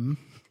team.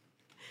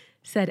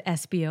 Said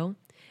Espio.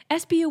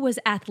 Espio was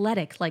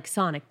athletic like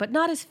Sonic, but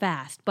not as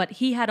fast, but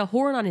he had a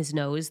horn on his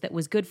nose that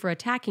was good for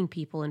attacking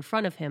people in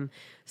front of him,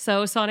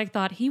 so Sonic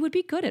thought he would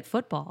be good at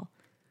football.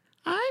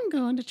 I'm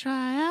going to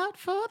try out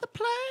for the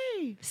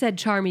play, said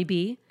Charmy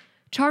Bee.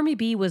 Charmy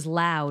Bee was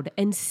loud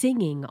and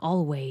singing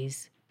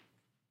always.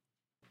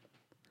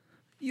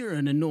 You're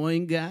an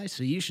annoying guy,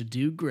 so you should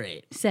do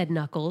great, said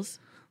Knuckles.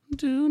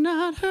 Do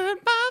not hurt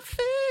my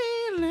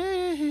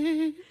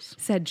feelings,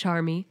 said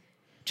Charmy.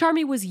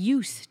 Charmy was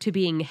used to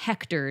being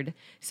hectored,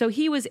 so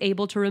he was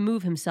able to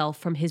remove himself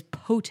from his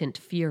potent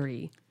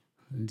fury.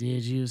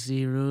 Did you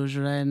see Rouge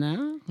right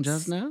now?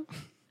 Just now?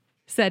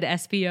 Said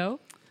Espio.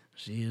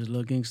 She is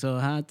looking so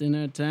hot in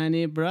her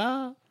tiny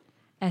bra.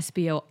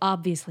 Espio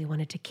obviously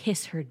wanted to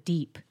kiss her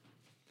deep.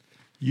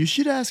 You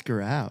should ask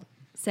her out,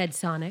 said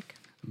Sonic.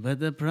 But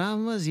the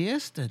prom was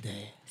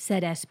yesterday,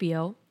 said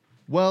Espio.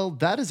 Well,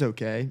 that is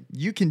okay.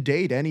 You can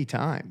date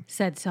anytime,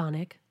 said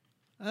Sonic.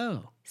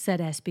 Oh, said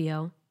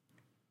Espio.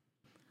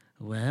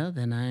 Well,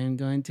 then I am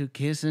going to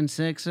kiss and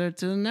sex her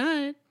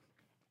tonight.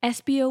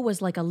 Espio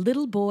was like a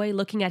little boy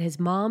looking at his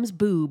mom's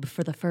boob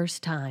for the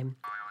first time.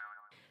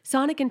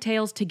 Sonic and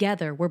Tails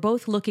together were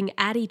both looking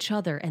at each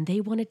other and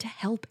they wanted to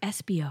help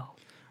Espio.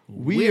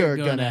 We're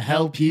gonna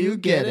help you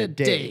get a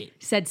date,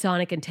 said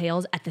Sonic and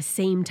Tails at the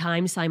same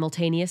time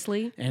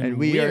simultaneously. And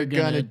we are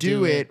gonna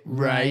do it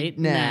right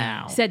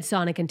now, said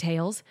Sonic and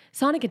Tails.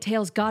 Sonic and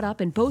Tails got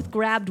up and both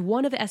grabbed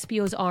one of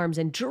Espio's arms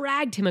and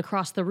dragged him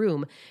across the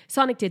room.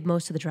 Sonic did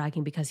most of the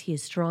dragging because he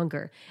is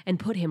stronger and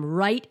put him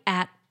right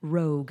at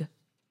Rogue.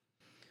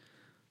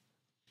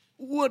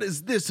 What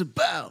is this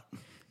about?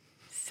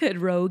 said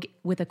Rogue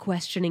with a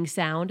questioning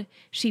sound.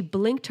 She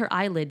blinked her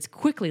eyelids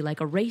quickly like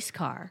a race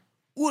car.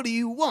 What do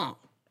you want?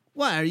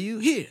 Why are you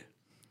here?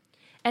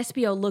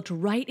 Espio looked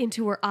right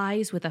into her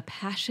eyes with a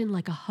passion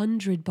like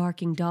 100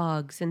 barking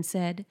dogs and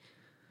said,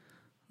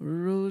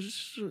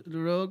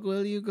 Rogue,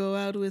 will you go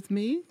out with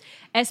me?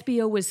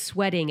 Espio was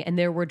sweating and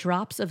there were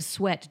drops of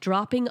sweat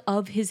dropping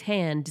of his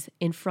hands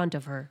in front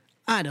of her.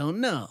 I don't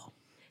know,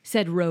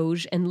 said Rogue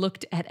and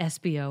looked at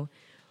Espio.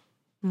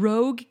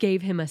 Rogue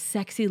gave him a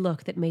sexy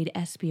look that made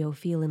Espio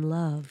feel in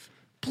love.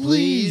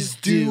 Please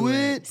do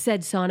it,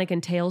 said Sonic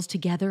and Tails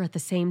together at the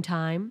same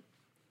time.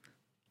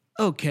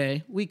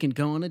 Okay, we can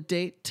go on a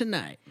date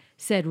tonight,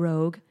 said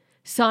Rogue.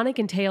 Sonic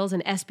and Tails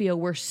and Espio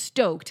were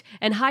stoked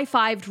and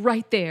high-fived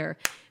right there.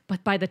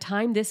 But by the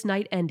time this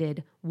night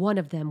ended, one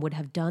of them would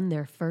have done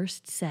their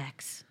first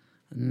sex.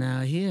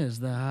 Now here's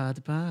the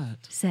hard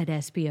part, said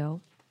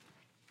Espio.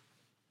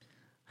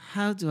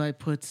 How do I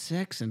put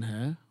sex in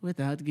her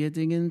without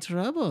getting in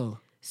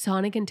trouble?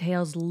 Sonic and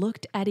Tails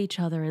looked at each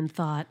other and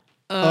thought,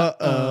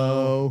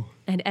 uh-oh.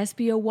 And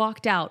Espio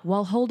walked out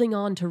while holding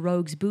on to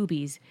Rogue's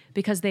boobies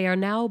because they are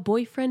now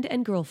boyfriend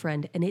and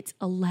girlfriend and it's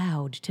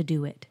allowed to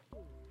do it.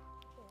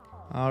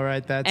 All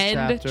right, that's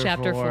End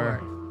chapter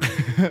 4.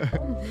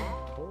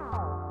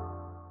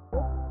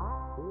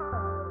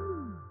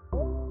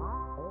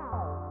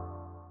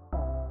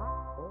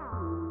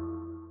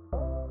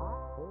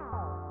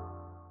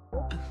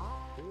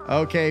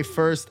 Okay,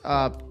 first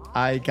up,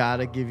 I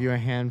gotta give you a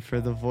hand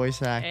for the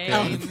voice acting.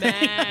 Amen.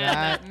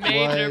 That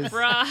Major was-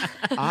 bra.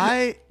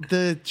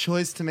 The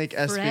choice to make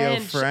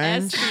Espio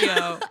French.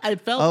 Espio. I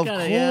felt Of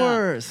kinda,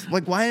 course.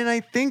 Like, why didn't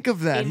I think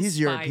of that? He's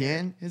Inspired.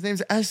 European. His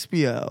name's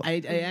Espio.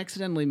 I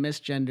accidentally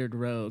misgendered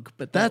Rogue,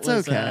 but That's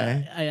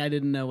okay. I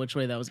didn't know which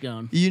way that was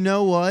going. You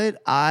know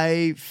what?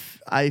 At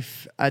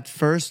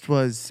first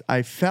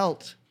I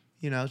felt,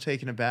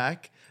 taken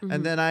aback,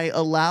 and then I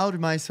allowed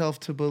myself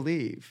to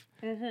believe.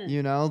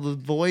 The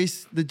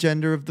voice, the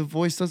gender of the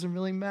voice doesn't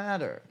really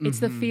matter. It's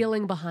the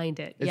feeling behind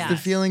it. It's yes. the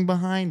feeling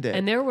behind it.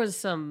 And there was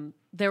some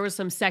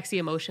sexy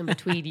emotion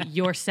between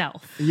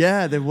yourself.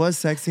 Yeah, there was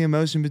sexy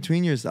emotion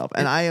between yourself.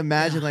 And I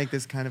imagine like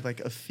this kind of like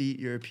effete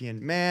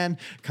European man,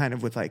 kind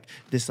of with like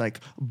this like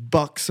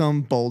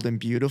buxom, bold and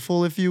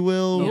beautiful, if you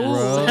will,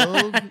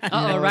 rogue.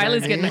 Uh-oh,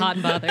 Riley's getting hot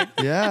and bothered.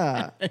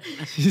 Yeah.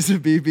 She's a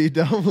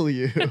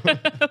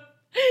BBW.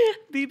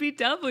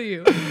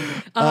 BBW.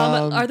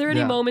 Are there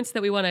any moments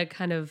that we want to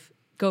kind of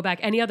go back?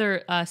 Any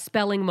other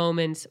spelling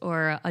moments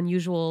or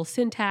unusual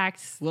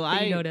syntax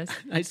that you noticed?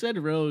 I said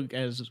Rogue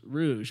as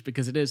Rouge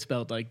because it is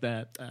spelled like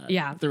that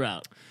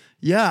throughout.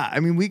 Yeah, I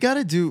mean, we got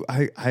to do,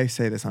 I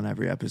say this on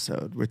every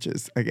episode, which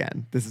is,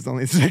 again, this is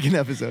only the second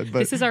episode. But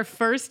This is our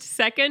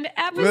second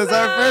episode. This is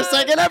our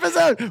second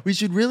episode. We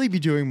should really be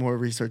doing more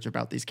research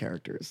about these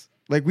characters.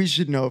 Like, we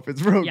should know if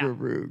it's Rogue or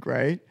Rogue,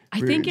 right?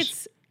 I think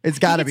Rouge. it's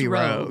got to it's be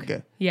Rogue.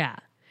 Yeah.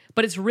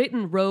 But it's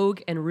written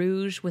Rogue and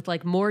Rouge with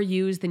like more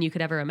U's than you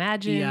could ever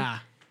imagine. Yeah.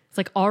 It's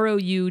like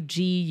Rougue.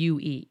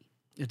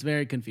 It's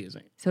very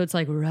confusing. So it's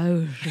like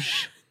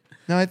Rouge.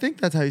 No, I think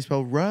that's how you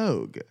spell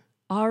Rogue.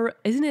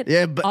 Isn't it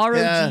Yeah, but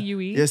Rogue?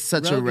 You're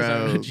such a Rogue is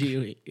rogue.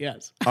 R-O-G-U-E,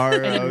 yes.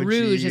 And then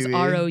Rouge is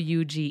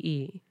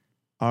R-O-U-G-U-E.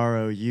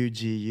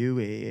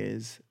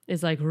 Rouge.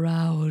 Is like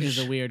Rouge. It's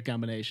a weird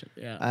combination.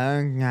 Yeah.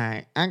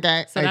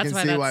 Okay. So I that's can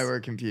why see why that's- we're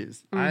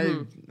confused. I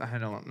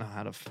don't know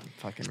how to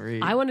fucking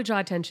read. I want to draw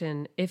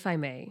attention, if I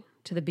may,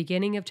 to the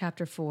beginning of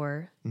chapter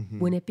 4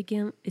 when it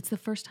began. It's the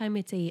first time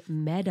it's a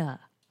meta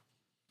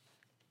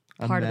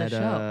part of the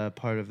show.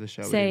 Part of the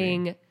show. What do you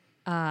mean?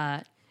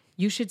 Saying,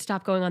 you should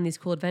stop going on these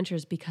cool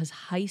adventures because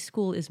high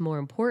school is more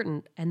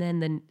important. And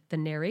then the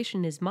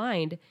narration in his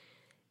mind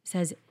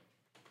says,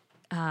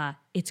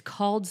 it's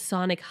called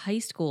Sonic High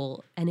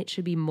School, and it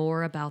should be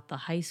more about the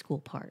high school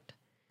part.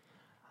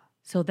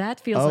 So that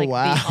feels like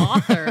wow. the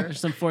author.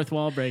 There's some fourth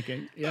wall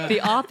breaking. Yeah.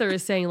 The author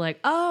is saying like,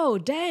 oh,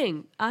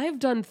 dang, I've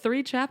done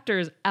 3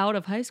 chapters out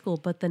of high school,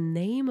 but the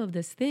name of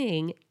this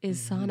thing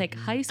is Sonic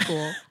High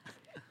School.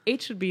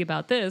 It should be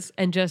about this,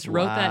 and just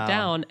wrote that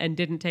down and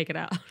didn't take it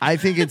out. I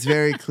think it's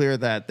very clear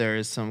that there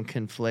is some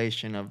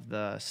conflation of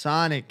the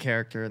Sonic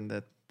character and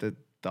the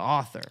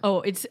author.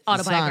 Oh, it's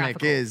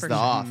autobiographical. Sonic is for the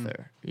sure.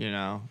 author,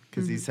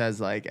 because he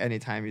says like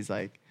anytime he's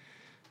like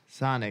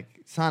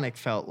Sonic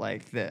felt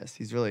like this.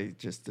 He's really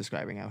just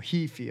describing how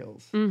he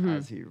feels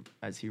as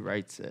he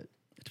writes it.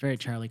 It's very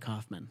Charlie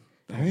Kaufman.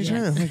 Very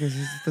like it's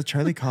just the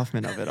Charlie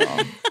Kaufman of it all.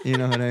 You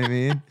know what I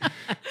mean?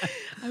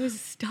 I was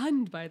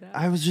stunned by that.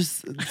 I was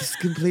just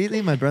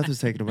completely, my breath was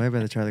taken away by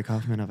the Charlie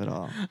Kaufman of it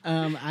all.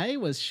 I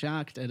was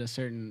shocked at a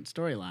certain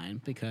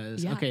storyline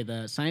because,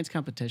 the science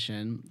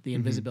competition, the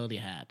invisibility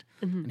hat.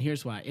 And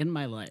here's why. In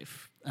my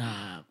life,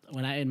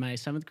 in my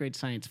 7th grade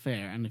science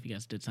fair, I don't know if you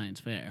guys did science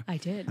fair. I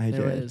did.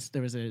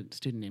 There was a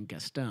student named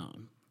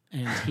Gaston.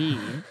 And he,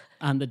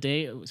 on the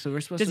day, so we're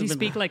supposed Does to he have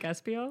been- speak like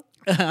Espio?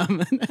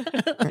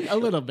 a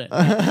little bit.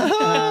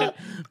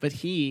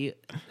 But you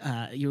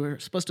were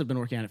supposed to have been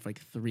working on it for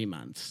like 3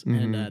 months.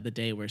 And the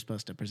day we're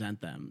supposed to present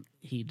them,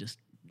 he just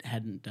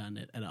hadn't done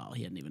it at all.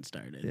 He hadn't even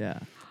started. Yeah.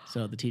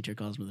 So the teacher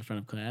calls him to the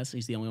front of class.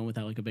 He's the only one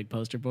without like a big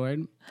poster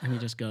board. And he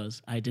just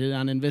goes, I did it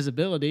on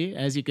invisibility.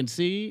 As you can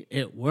see,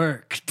 it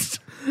worked.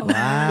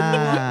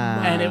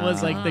 Wow. And it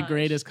was like the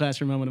greatest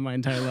classroom moment of my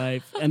entire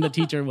life. And the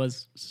teacher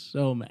was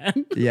so mad.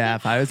 Yeah,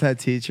 if I was that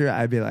teacher,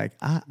 I'd be like,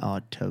 I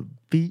ought to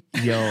beat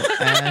your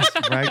ass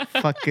right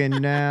fucking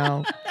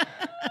now.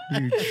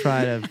 You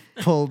try to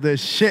pull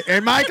this shit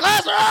in my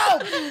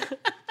classroom.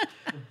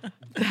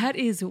 That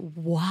is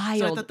wild.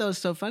 So I thought that was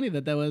so funny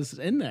that was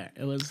in there.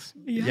 It was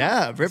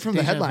Yeah, ripped from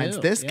the Deja headlines.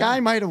 vu, This yeah. guy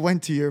might have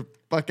went to your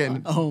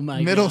fucking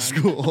my middle God.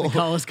 school. The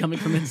call is coming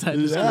from inside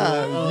the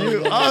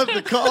school. Yeah,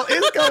 the call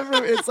is coming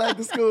from inside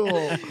the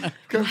school.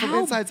 Coming from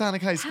inside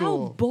Sonic High How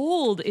School.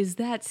 bold is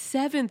that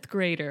 7th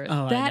grader?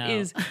 Oh, I That know.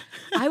 is.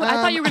 I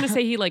thought you were going to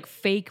say he like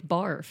fake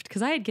barfed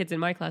because I had kids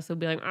in my class who'd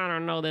be like, I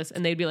don't know this.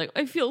 And they'd be like,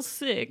 I feel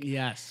sick.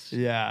 Yes.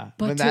 Yeah.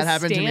 But when to that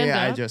happened to me,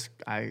 stand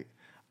up-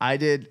 I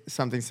did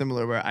something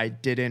similar where I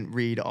didn't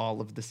read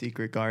all of The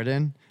Secret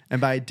Garden. And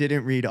by I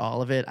didn't read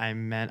all of it, I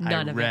meant None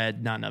I of it.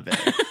 read none of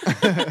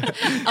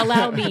it.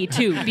 Allow me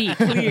to be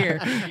clear.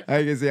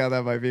 I can see how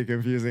that might be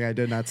confusing. I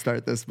did not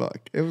start this book.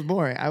 It was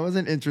boring. I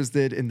wasn't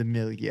interested in the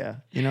milieu.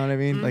 You know what I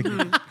mean? Like,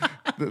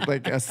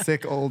 like a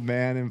sick old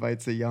man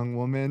invites a young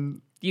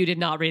woman. You did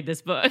not read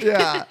this book.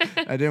 Yeah,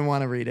 I didn't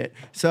want to read it.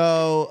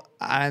 So,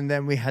 and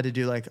then we had to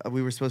do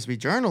we were supposed to be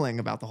journaling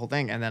about the whole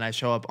thing. And then I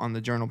show up on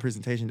the journal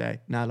presentation day.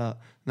 Not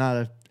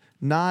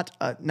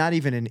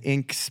even an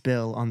ink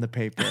spill on the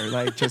paper,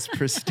 like just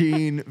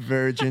pristine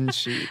virgin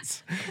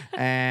sheets.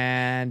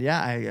 And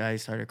yeah, I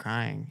started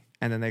crying.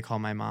 And then they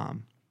called my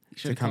mom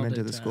to come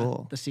into the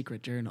school. The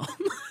secret journal.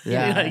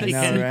 Yeah, I you,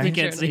 know, can't, right? you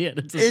can't see it.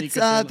 It's a It's secret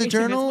journal. the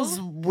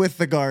journals with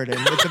the garden,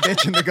 with the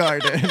bitch in the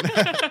garden.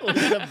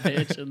 The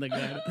bitch in the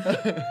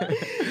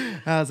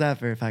garden. How's that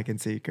for if I can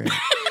secret?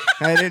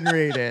 I didn't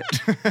read it.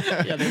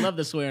 Yeah, they love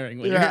the swearing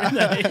when you're in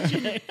that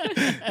age.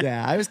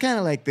 Yeah, I was kind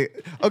of like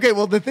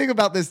the thing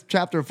about this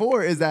chapter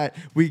 4 is that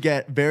we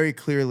get very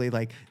clearly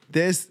like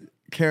this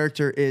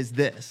character is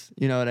this.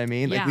 You know what I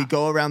mean? Like Yeah. we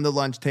go around the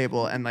lunch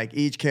table and like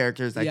each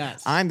character is like,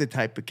 Yes. I'm the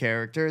type of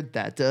character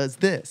that does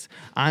this.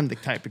 I'm the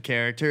type of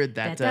character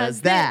that does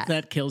does that.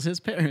 That kills his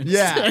parents.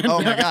 Yeah.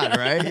 Oh my God.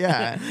 Right.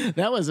 Yeah.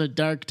 That was a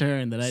dark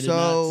turn that I did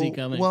not see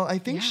coming. Well, I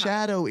think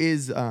Shadow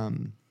is a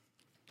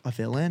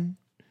villain,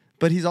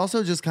 but he's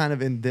also just kind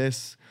of in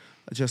this,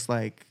 just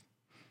like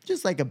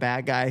a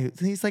bad guy.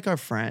 He's like our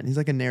friend. He's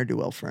like a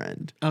ne'er-do-well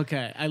friend.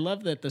 Okay, I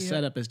love that the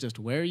setup is just,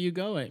 where are you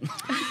going?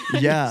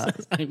 Yeah. He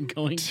says, I'm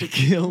going to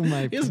Kill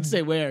my. He doesn't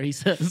say where, he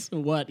says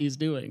what he's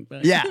doing.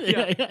 But Yeah.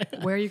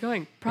 Where are you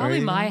going? Probably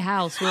you my going?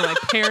 house where my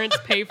parents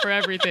pay for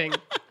everything.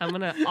 I'm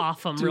going to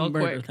off them To real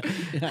murder quick.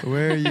 them. Yeah.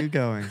 Where are you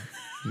going?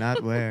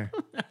 Not where.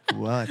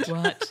 What?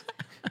 What?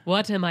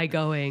 What am I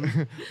going?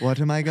 What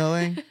am I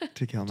going?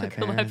 To kill my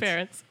Kill parents. my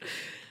parents.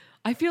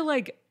 I feel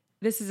like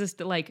this is just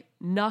like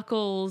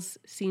Knuckles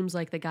seems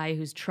like the guy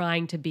who's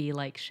trying to be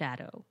like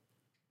Shadow.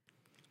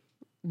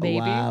 Maybe.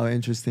 Wow,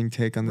 interesting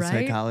take on the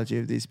Right? psychology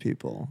of these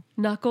people.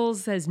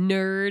 Knuckles says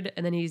nerd,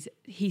 and then he's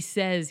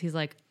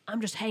like,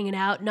 I'm just hanging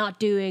out, not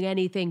doing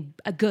anything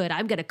good.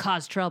 I'm gonna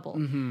cause trouble.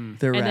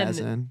 They're And then-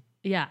 razzing.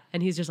 Yeah,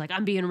 and he's just like,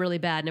 I'm being really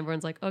bad, and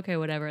everyone's like, okay,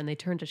 whatever. And they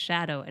turn to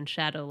Shadow, and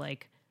Shadow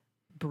like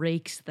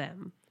breaks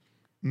them.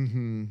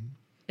 Mm-hmm.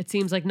 It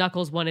seems like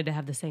Knuckles wanted to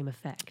have the same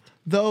effect.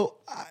 Though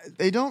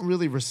they don't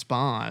really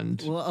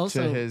respond Well,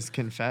 also- to his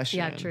confession.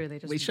 Yeah, true. They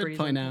just We should breeze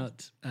point over.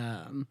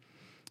 out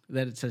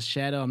that it says,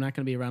 Shadow, I'm not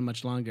going to be around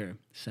much longer,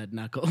 said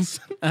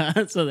Knuckles.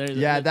 So there's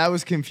Yeah, that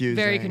was confusing.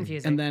 Very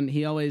confusing. And then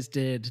he always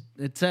did,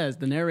 it says,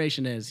 the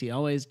narration is, he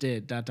always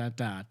did ... at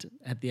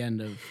the end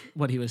of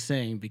what he was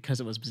saying because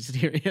it was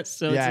mysterious.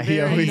 So Yeah, it's he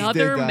very, always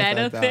Another did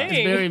meta thing.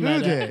 It's very You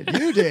meta. did.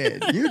 You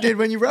did. You did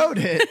when you wrote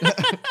it.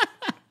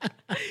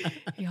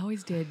 He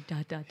always did ...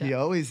 He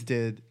always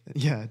did.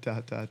 Yeah, ...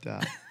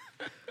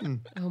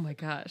 Oh my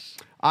gosh.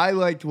 I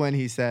liked when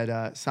he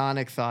said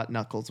Sonic thought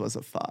Knuckles was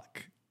a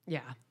fuck.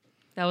 Yeah.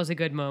 That was a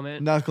good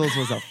moment. Knuckles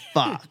was a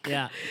fuck.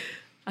 Yeah.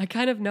 I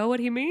kind of know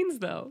what he means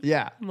though.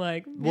 Yeah. I'm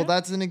like, Well, yeah.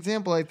 that's an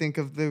example, I think,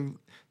 of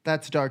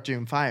that's Dark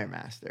Doom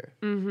Firemaster.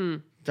 Mm-hmm.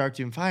 Dark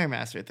Doom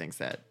Firemaster thinks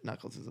that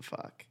Knuckles is a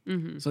fuck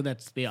So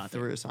that's the author.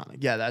 through Sonic.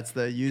 Yeah, that's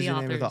the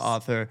username of the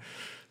authors. author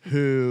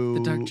who...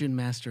 The Dark June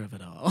master of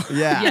it all.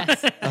 Yeah,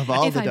 Yes. of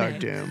all If the I Dark may.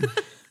 Doom.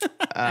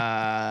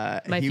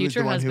 My he was the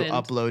future one who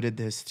husband. uploaded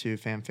this to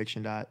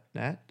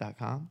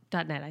fanfiction.net.com.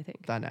 .net, I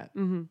think. .net.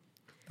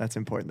 That's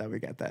important that we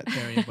get that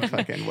Very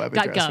important. fucking web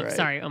 .gov. address right.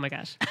 Sorry. Oh my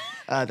gosh.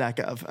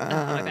 .gov.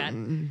 My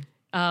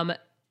bad.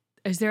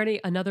 Is there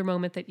another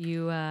moment that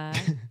you?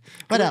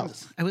 What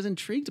else? I was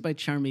intrigued by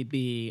Charmy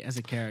B as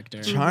a character.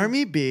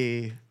 Charmy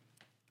B.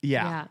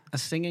 yeah. A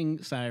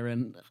singing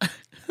siren.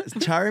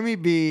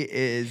 Charmy B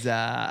is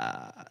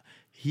I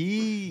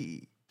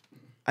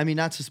mean,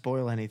 not to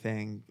spoil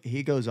anything,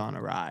 he goes on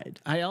a ride.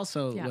 I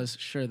also Yeah. was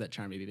sure that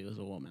Charmy B was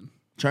a woman.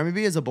 Charmy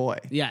B is a boy.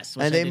 Yes,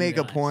 which and I they didn't make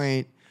realize. a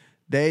point.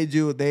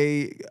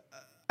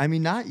 I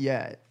mean, not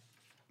yet,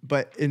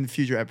 but in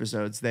future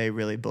episodes, they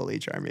really bully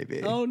Charmy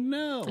B. Oh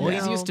no! Well,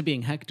 he's No. used to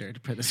being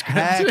hectored per the script.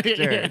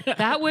 Hector.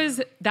 That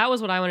was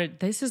what I wanted.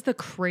 This is the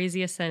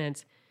craziest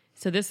sentence.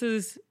 So this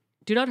is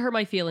do not hurt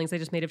my feelings. I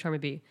just made up Charmy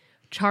B.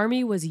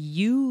 Charmy was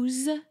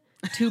used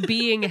to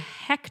being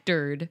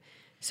hectored,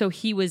 so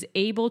he was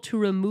able to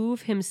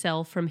remove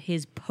himself from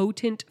his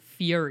potent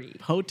fury.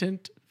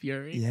 Potent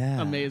fury.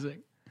 Yeah.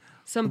 Amazing.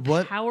 Some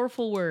What-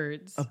 powerful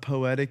words. A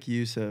poetic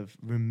use of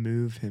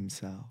remove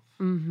himself.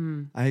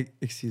 Mm-hmm.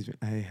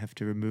 I have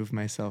to remove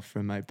myself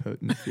from my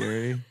potent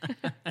fury.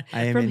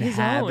 I am From his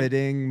own.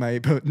 inhabiting my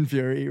potent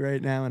fury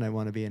right now, and I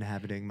want to be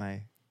inhabiting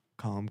my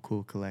calm,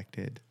 cool,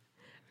 collected.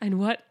 And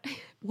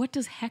what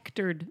does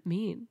hectored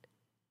mean?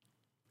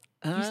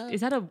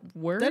 Is that a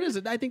word? That is.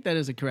 I think that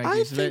is a correct I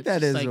use of it. think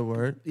that Just is like- a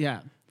word.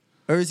 Yeah.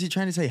 Or is he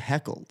trying to say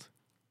heckled?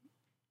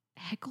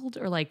 heckled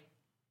or like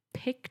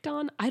picked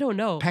on? I don't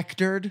know.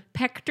 Pectored?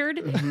 Pectored?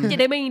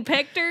 Did I mean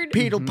pectored?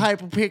 Peedle,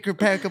 piper, picker,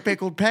 pecker,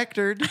 pickled,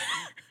 pectored.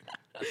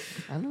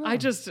 I don't know. I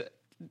just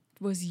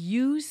was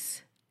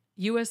use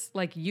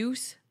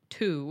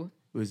to.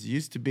 was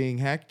used to being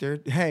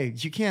hectored. Hey,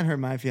 you can't hurt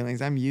my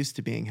feelings. I'm used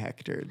to being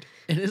hectored.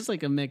 It is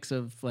like a mix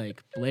of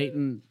like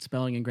blatant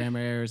spelling and grammar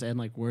errors and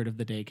like word of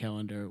the day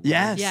calendar. words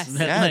Yes. Yes.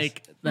 That yes.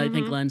 like that I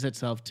think lends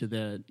itself to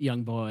the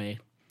young boy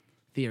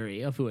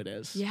theory of who it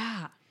is.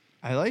 Yeah.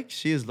 I like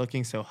she is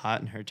looking so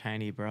hot in her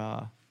tiny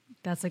bra.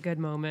 That's a good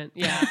moment.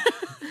 Yeah.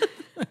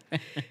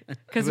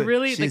 Because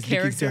really, the She's looking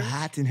character. so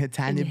hot in her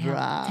tiny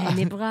bra.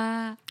 Tiny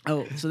bra.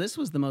 Oh, so this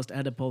was the most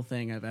Oedipal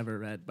thing I've ever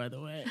read, by the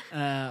way.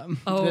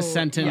 Oh, This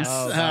sentence, yes.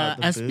 Oh, about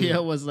the Espio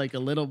boob. was like a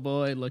little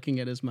boy looking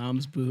at his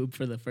mom's boob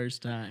for the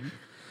first time.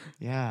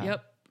 Yeah.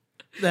 Yep.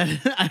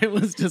 That I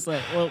was just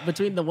like, well,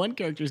 between the one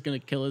character is going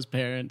to kill his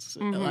parents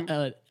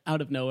out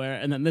of nowhere,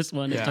 and then this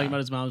one is Yeah. talking about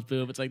his mom's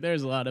boob. It's like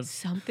there's a lot of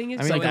Something is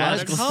I mean, going on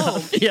at that's-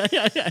 home.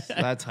 yeah.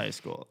 That's high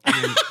school.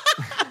 I mean,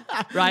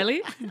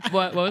 Riley,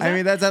 what was that? I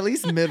mean, that's at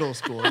least middle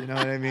school. You know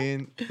what I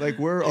mean? Like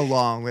we're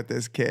along with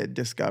this kid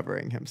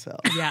discovering himself.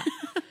 yeah.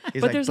 He's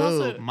But like, there's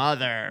boob, also-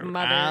 mother,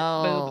 Mother,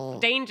 ow.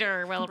 boob,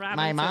 danger. Will Robinson.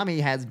 My mommy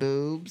has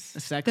boobs.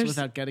 Sex There's-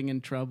 without getting in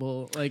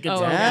trouble. Like it's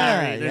Oh, all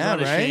yeah, very- there's yeah, a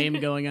lot of right? shame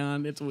going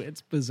on.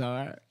 It's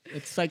bizarre.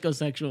 It's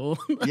psychosexual.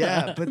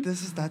 Yeah, but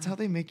that's how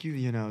they make you.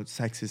 You know,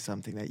 sex is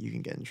something that you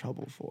can get in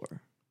trouble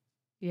for,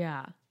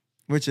 Yeah.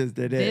 which is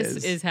it is.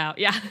 This is how.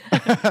 Yeah.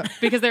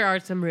 Because there are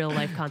some real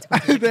life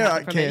consequences. that There come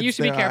are from it. You kids,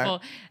 should be there are.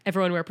 careful.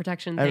 Everyone wear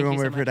protection. Thank Everyone you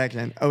so wear much.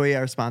 protection. Oh, we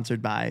are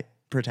sponsored by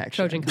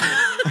Protection. Trojan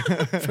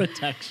Company.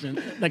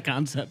 Protection. The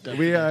concept of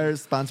We it. are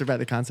sponsored by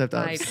the concept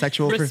of By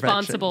sexual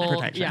responsible.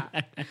 protection.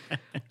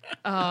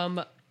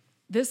 Yeah.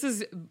 This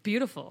is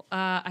beautiful.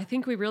 I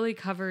think we really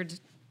covered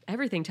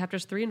everything.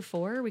 Chapters 3 and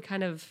 4.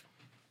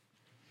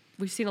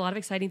 We've seen a lot of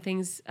exciting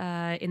things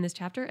in this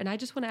chapter, and I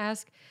just want to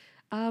ask,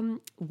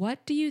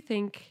 what do you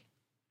think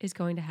is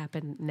going to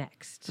happen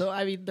next? So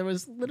I mean, there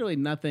was literally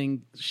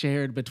nothing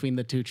shared between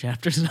the two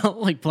chapters at all,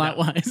 like plot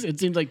wise. It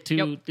seems like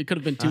Yep. it could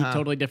have been two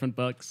totally different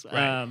books.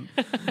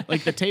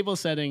 Like the table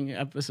setting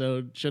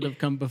episode should have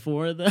come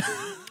before the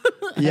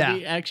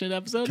heavy action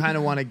episode. Kind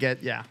of want to get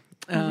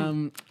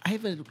I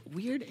have a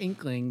weird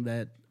inkling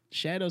that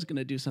Shadow's going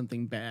to do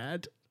something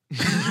bad.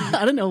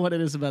 I don't know what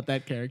it is about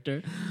that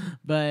character,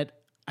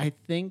 but I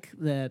think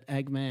that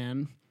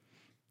Eggman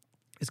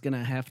is going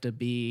to have to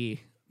be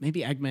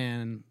maybe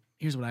Eggman.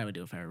 Here's what I would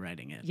do if I were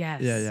writing it.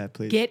 Yes. Yeah,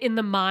 please. Get in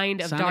the mind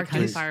of Sonic Dark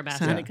Blue High- Fire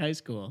Bastard. Sonic High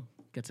School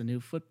gets a new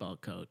football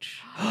coach,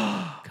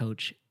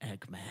 Coach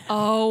Eggman.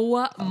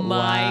 Oh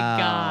my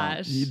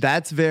gosh.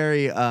 That's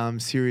very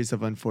series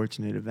of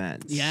unfortunate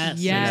events. Yes,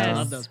 Yes. I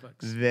love those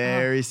books.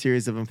 Very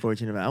series of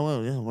unfortunate events.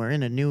 Oh, yeah, we're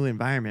in a new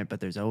environment, but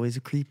there's always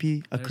a creeper,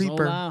 There's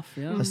Olaf,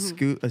 yeah.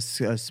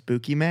 a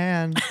spooky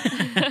man.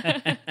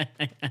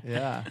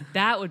 Yeah.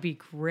 That would be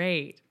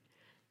great.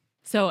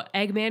 So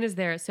Eggman is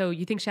there. So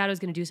you think Shadow's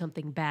going to do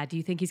something bad? Do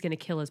you think he's going to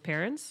kill his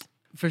parents?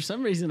 For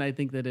some reason, I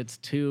think that it's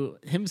too.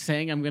 Him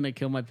saying I'm going to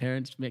kill my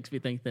parents makes me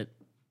think that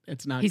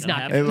it's not. He's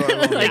gonna not happen.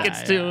 gonna- Like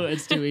Yeah,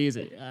 it's too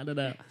easy. I don't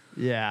know.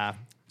 Yeah.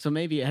 So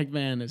maybe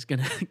Eggman is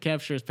going to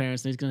capture his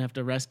parents and he's going to have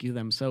to rescue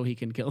them so he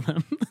can kill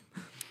them.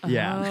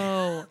 Yeah.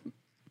 Oh.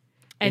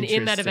 And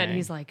in that event, Interesting.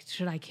 he's like,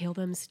 should I kill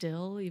them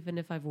still, even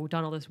if I've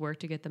done all this work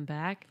to get them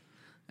back?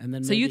 And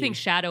then So you maybe think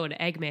Shadow and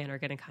Eggman are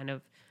going to kind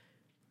of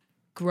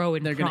grow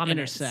in they're going to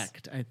prominence?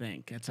 intersect? I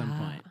think at some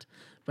point.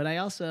 But I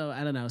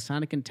don't know.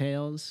 Sonic and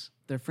Tails.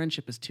 Their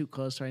friendship is too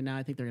close right now.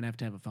 I think they're going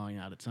to have a falling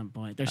out at some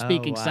point. They're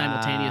speaking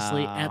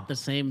simultaneously wow. at the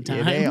same Yeah,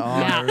 time. they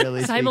are Yeah,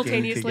 really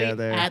simultaneously speaking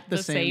together. at the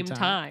same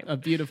time. A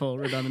beautiful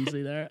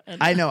redundancy there.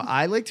 And I know.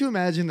 I like to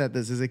imagine that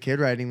this is a kid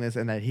writing this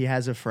and that he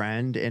has a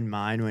friend in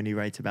mind when he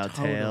writes about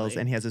Totally. Tails,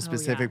 and he has a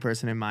specific yeah.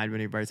 person in mind when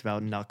he writes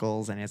about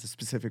Knuckles, and he has a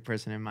specific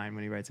person in mind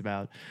when he writes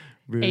about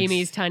Roots.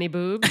 Amy's tiny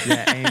boobs.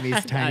 Yeah,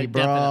 Amy's tiny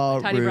bra,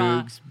 Tiny bra,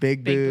 Roogs,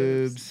 big big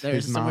boobs, boobs.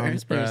 there's his somewhere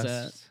mom's there's a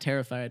breasts.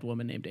 terrified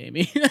woman named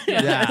Amy.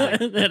 Yeah.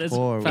 that is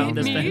Poor found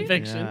as woman. fan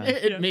fiction.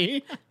 Yeah.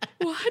 Me.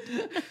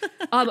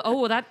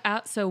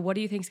 So what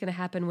do you think is going to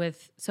happen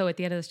with? So at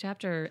the end of this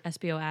chapter,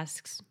 Espio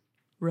asks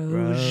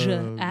Rouge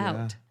Rogue,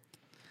 out.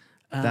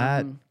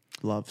 That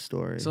love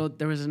story. So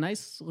there was a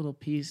nice little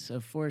piece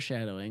of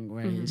foreshadowing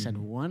where he said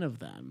one of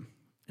them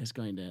is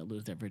going to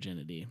lose their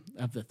virginity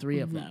of the three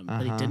of them,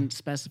 but he didn't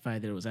specify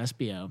that it was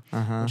SBO,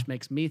 which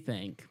makes me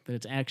think that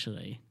it's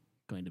actually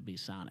going to be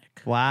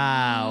Sonic.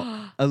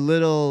 Wow. A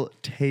little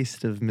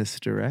taste of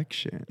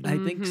misdirection. I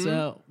think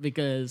so,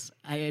 because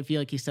I feel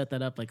like he set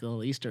that up like a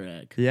little Easter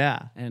egg.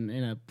 Yeah. And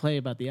in a play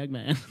about the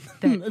Eggman.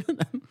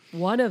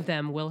 One of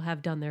them will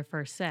have done their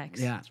first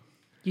sex. Yeah.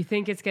 You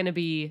think it's going to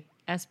be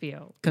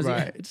SBO? Because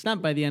Right. it's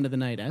not by the end of the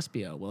night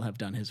SBO will have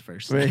done his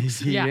first Wait, sex.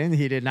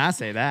 he did not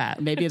say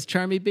that. Maybe it's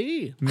Charmy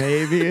B.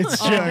 Maybe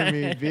it's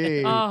Charmy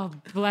B. Oh,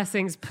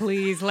 blessings,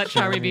 please. Let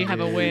Charmy B have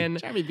a win.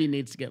 Charmy B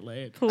needs to get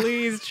laid.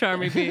 Please,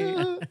 Charmy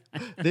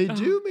B. They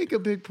do make a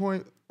big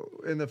point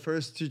in the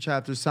first 2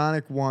 chapters.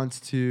 Sonic wants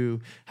to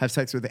have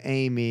sex with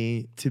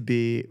Amy to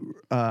be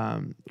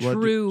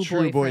True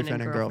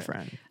boyfriend and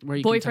girlfriend. Where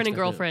you can Boyfriend touch and the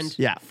girlfriend boobs.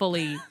 Yeah.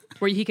 fully,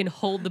 where he can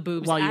hold the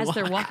boobs While you as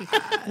they're walking.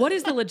 What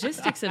is the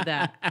logistics of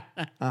that?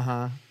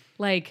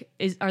 Like,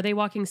 are they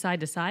walking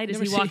side to side? Is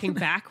Never he seen walking that.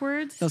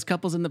 backwards? Those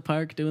couples in the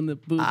park doing the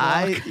boob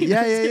walk.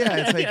 Yeah.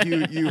 It's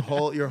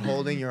like you're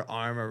holding your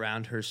arm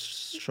around her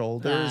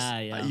shoulders.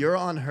 Yeah. You're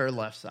on her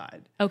left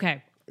side.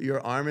 Okay. Your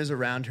arm is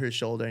around her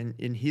shoulder,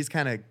 and he's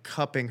kind of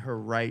cupping her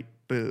right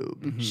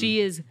boob.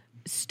 She is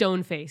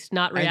stone faced,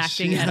 not And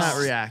reacting she's at not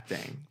all.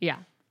 reacting. Yeah.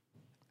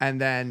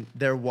 And then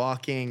they're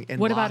walking in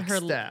What about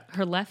lockstep.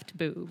 her left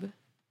boob?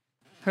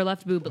 Her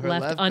left boob Her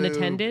left left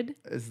unattended?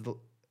 boob is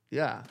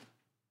yeah.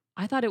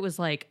 I thought it was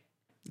like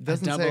It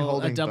doesn't say double- a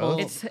holding double-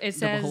 both. it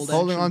says hold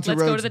Holding on to Let's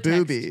go to Rogue's the text.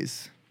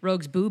 boobies.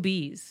 Rogue's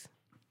boobies.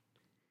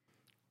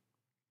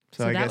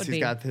 So So I that guess would he's be-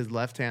 got his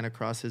left hand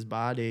across his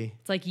body.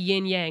 It's like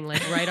yin yang,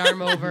 like right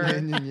arm over,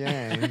 Yin and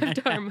yang. left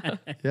arm.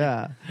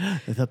 Yeah.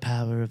 The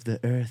power of the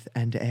earth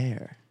and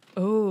air.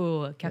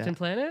 Oh, Captain Yeah.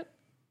 Planet?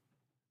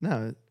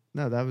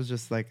 No, that was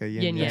just like a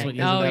yin Yin yang. yang.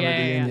 Isn't Oh, that yeah, what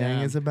the yeah, yin yeah.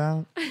 yang is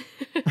about?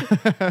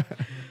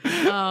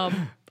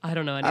 I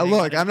don't know anything.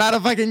 Look, about it. I'm not a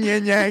fucking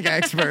yin yang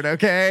expert,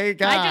 okay?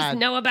 God. I just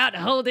know about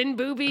holding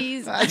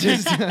boobies. I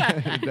just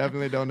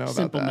definitely don't know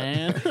Simple about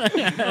that.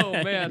 man. Oh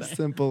man.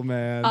 Simple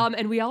man.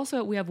 And we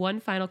have one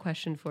final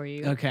question for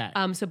you. Okay.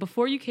 So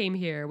before you came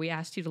here, we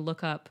asked you to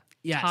look up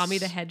Yes. Tommy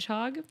the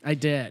Hedgehog. I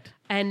did.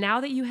 And now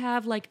that you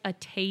have like a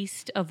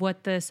taste of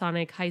what the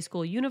Sonic High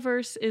School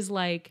universe is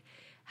like,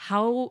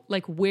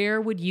 where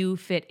would you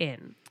fit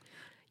in?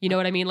 You know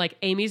what I mean? Like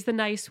Amy's the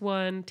nice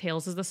one,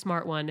 Tails is the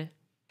smart one.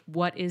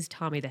 What is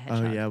Tommy the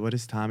Hedgehog? Oh yeah, what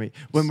is Tommy?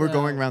 When we're So-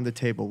 going around the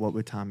table, what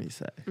would Tommy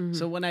say?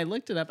 So when I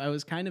looked it up, I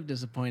was kind of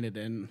disappointed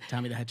in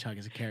Tommy the Hedgehog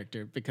as a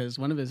character because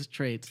one of his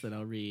traits that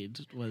I'll read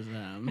was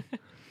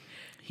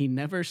he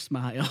never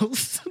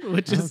smiles,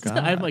 which is God.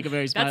 I'm like a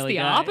very That's smiley the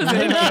guy.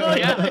 opposite.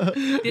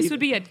 Yeah. This would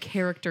be a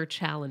character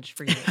challenge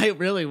for you. I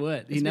really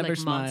would. He be never like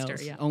smiles.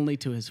 Monster, yeah. Only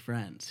to his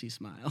friends he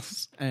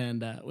smiles,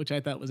 and which I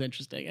thought was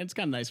interesting. And it's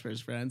kind of nice for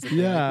his friends that they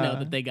Yeah. know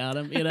that they got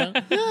him. You know.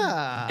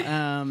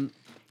 Yeah.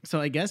 So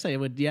I guess I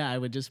would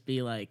just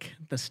be like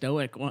the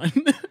stoic one.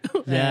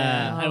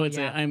 Yeah. I would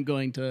say yeah. I'm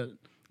going to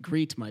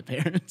greet my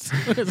parents.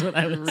 Is what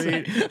I would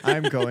say.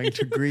 I'm going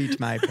to greet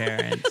my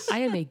parents. I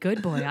am a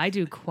good boy. I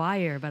do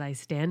choir, but I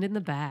stand in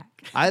the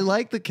back. I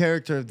like the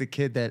character of the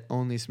kid that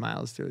only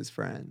smiles to his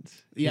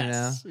friends.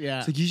 Yes, You know? yeah.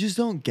 It's like, you just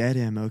don't get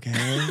him,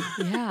 okay?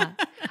 Yeah.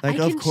 Like,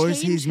 I of can course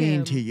he's change mean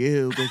him. to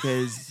you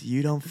because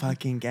you don't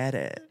fucking get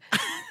it.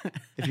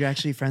 If you're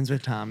actually friends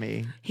with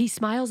Tommy. He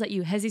smiles at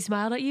you. Has he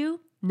smiled at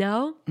you?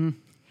 No?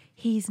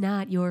 He's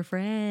not your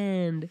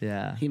friend.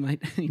 Yeah.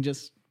 He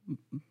just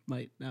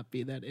might not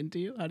be that into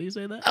you. How do you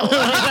say that?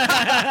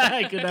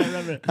 I could not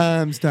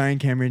remember. Starring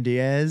Cameron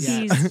Diaz. Yeah.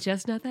 He's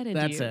just not that into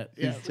That's you. it.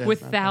 Yeah. He's just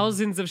With not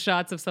thousands of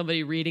shots of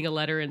somebody reading a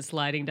letter and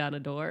sliding down a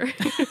door.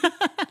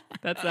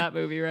 That's that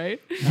movie, right?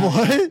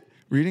 What?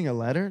 Reading a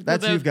letter?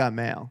 That's the- You've Got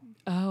Mail.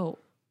 Oh.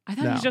 I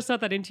thought No. he's just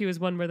not that into you is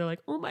one where they're like,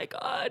 oh my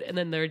God. And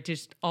then they're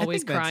just always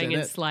think that's crying in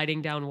and it.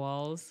 sliding down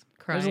walls.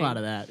 Crying. There's a lot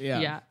of that.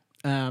 Yeah.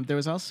 Yeah. There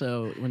was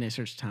also when I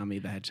searched Tommy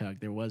the Hedgehog,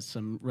 there was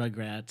some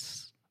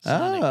Rugrats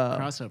Sonic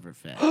crossover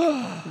fic,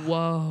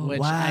 Whoa.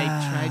 which I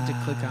tried to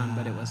click on,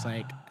 but it was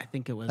like I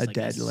think it was A like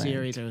dead a link.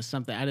 series. It was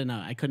something I don't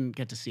know. I couldn't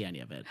get to see any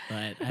of it,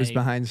 but It was I,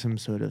 behind some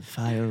sort of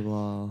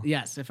firewall.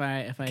 yes, if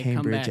I come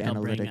Cambridge back,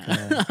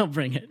 Analytica. I'll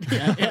bring it.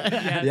 Yeah.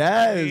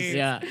 Yes.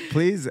 Yeah.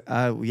 Please,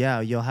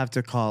 you'll have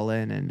to call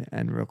in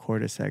and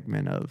record a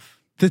segment of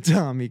the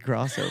Tommy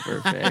crossover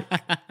fic.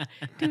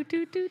 Do,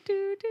 do, do, do,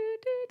 do,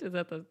 do. Is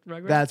that the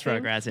Rugrats? That's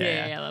thing? Rugrats,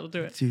 yeah. Yeah, that'll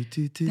do it.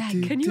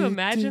 Dad, can you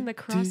imagine the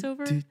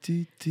crossover?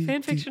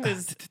 Fan fiction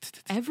is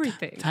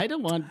everything. I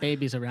don't want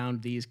babies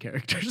around these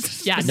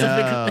characters. Yeah,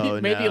 specifically.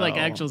 no, Maybe like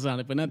no. actual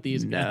Sonic, but not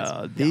these guys.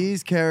 No,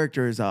 these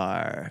characters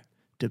are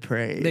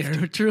depraved.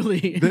 They're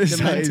truly This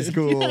high demented.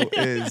 school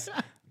is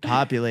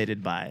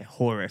populated by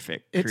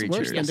horrific It's creatures.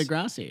 worse than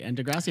Degrassi, and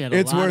Degrassi had a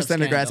It's lot worse of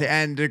than scandal. Degrassi,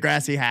 and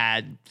Degrassi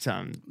had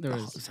some There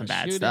was some a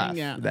bad shooting, stuff.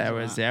 yeah, there there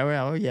was was a there.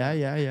 Oh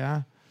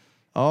yeah.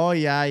 Oh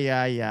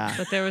yeah.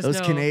 But there was those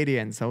no-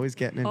 Canadians always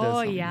getting into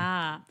Oh, some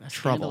yeah. A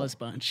trouble. scandalous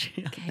bunch.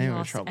 They were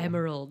Chaos trouble.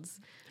 Emeralds.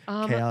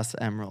 Chaos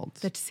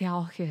Emeralds. The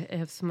Xiao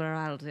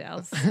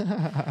Esmeraldas.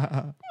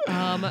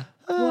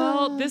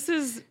 Well, this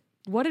is...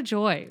 What a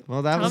joy.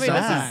 Well, that was Tommy,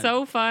 fun. This is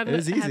so fun. It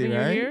was easy, having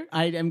right? You here.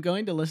 I am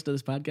going to listen to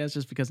this podcast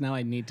just because now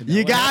I need to know.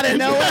 You got to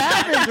know what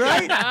happens,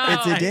 right? know.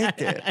 It's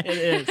addictive. It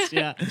is,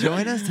 yeah.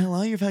 Join us. Tell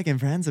all your fucking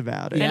friends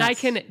about it. And I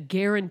Yes. can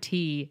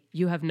guarantee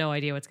you have no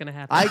idea what's going to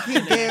happen. I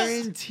can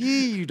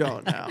guarantee you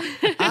don't know.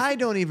 I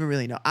don't even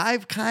really know.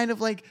 I've kind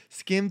of like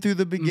skimmed through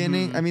the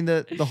beginning. I mean,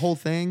 the whole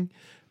thing.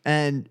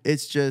 And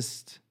it's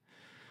just...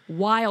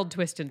 Wild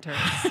twists and turns.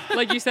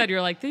 Like you said,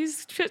 you're like,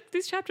 these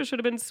chapters should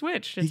have been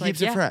switched. It's He keeps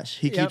it fresh.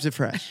 He keeps it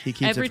fresh. He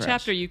keeps Every it fresh.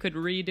 chapter you could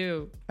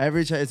redo.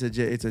 Every it's a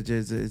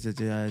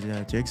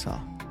jigsaw.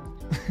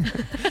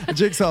 A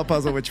jigsaw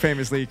puzzle, which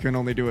famously you can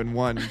only do in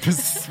one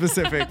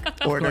specific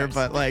order,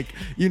 but like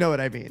you know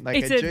what I mean. Like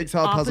It's a an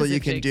jigsaw puzzle you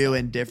opposite can do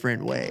in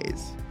different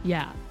ways.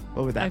 Yeah.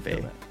 What would I that be?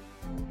 feel it.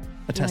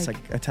 A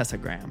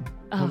tessagram.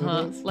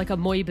 Like a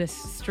Moebius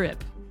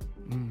strip.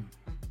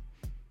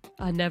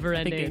 A never I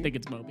ending. think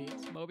it's Mobius.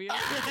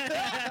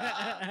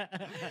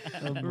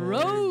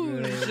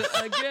 Rouge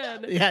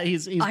again. Yeah,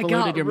 he's I polluted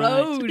got your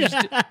mind.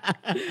 rouged.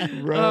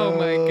 Oh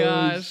my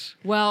gosh.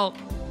 Well,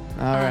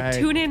 All right.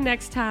 tune in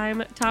next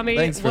time. Tommy,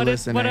 Thanks for what a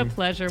listening.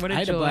 pleasure. What a I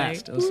had joy. a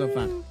blast. It was so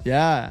fun.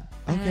 Yeah.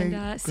 Okay.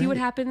 And see what great.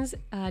 happens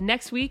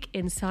next week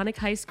in Sonic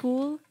High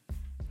School,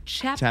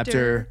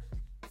 Chapter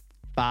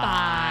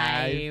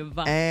 5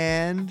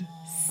 and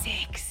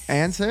 6.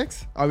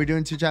 6. Are we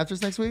doing 2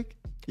 chapters next week?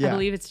 I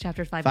believe it's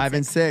chapter 5 5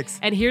 and 6.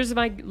 And here's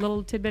my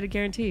little tidbit of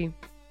guarantee.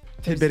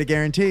 Tidbit of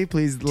guarantee.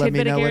 Please let me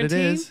Tidbit of know what it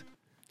guarantee? is.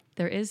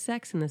 There is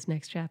sex in this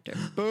next chapter.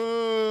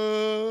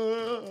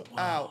 Boo.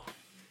 Ow.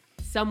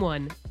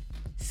 Someone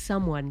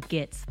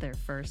gets their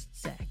first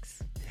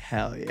sex.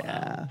 Hell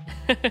yeah.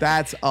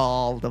 That's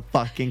all the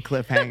fucking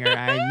cliffhanger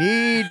I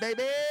need,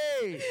 baby.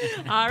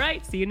 All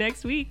right. See you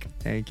next week.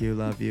 Thank you.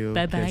 Love you.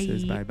 Bye-bye.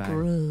 Kisses. Bye-bye.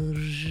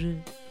 Rouge.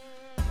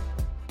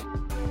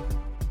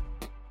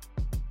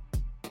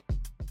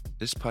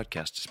 This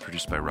podcast is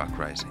produced by Rock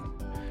Rising.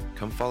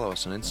 Come follow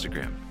us on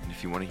Instagram, and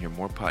if you want to hear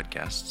more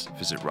podcasts,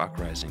 visit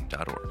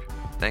rockrising.org.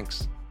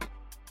 Thanks.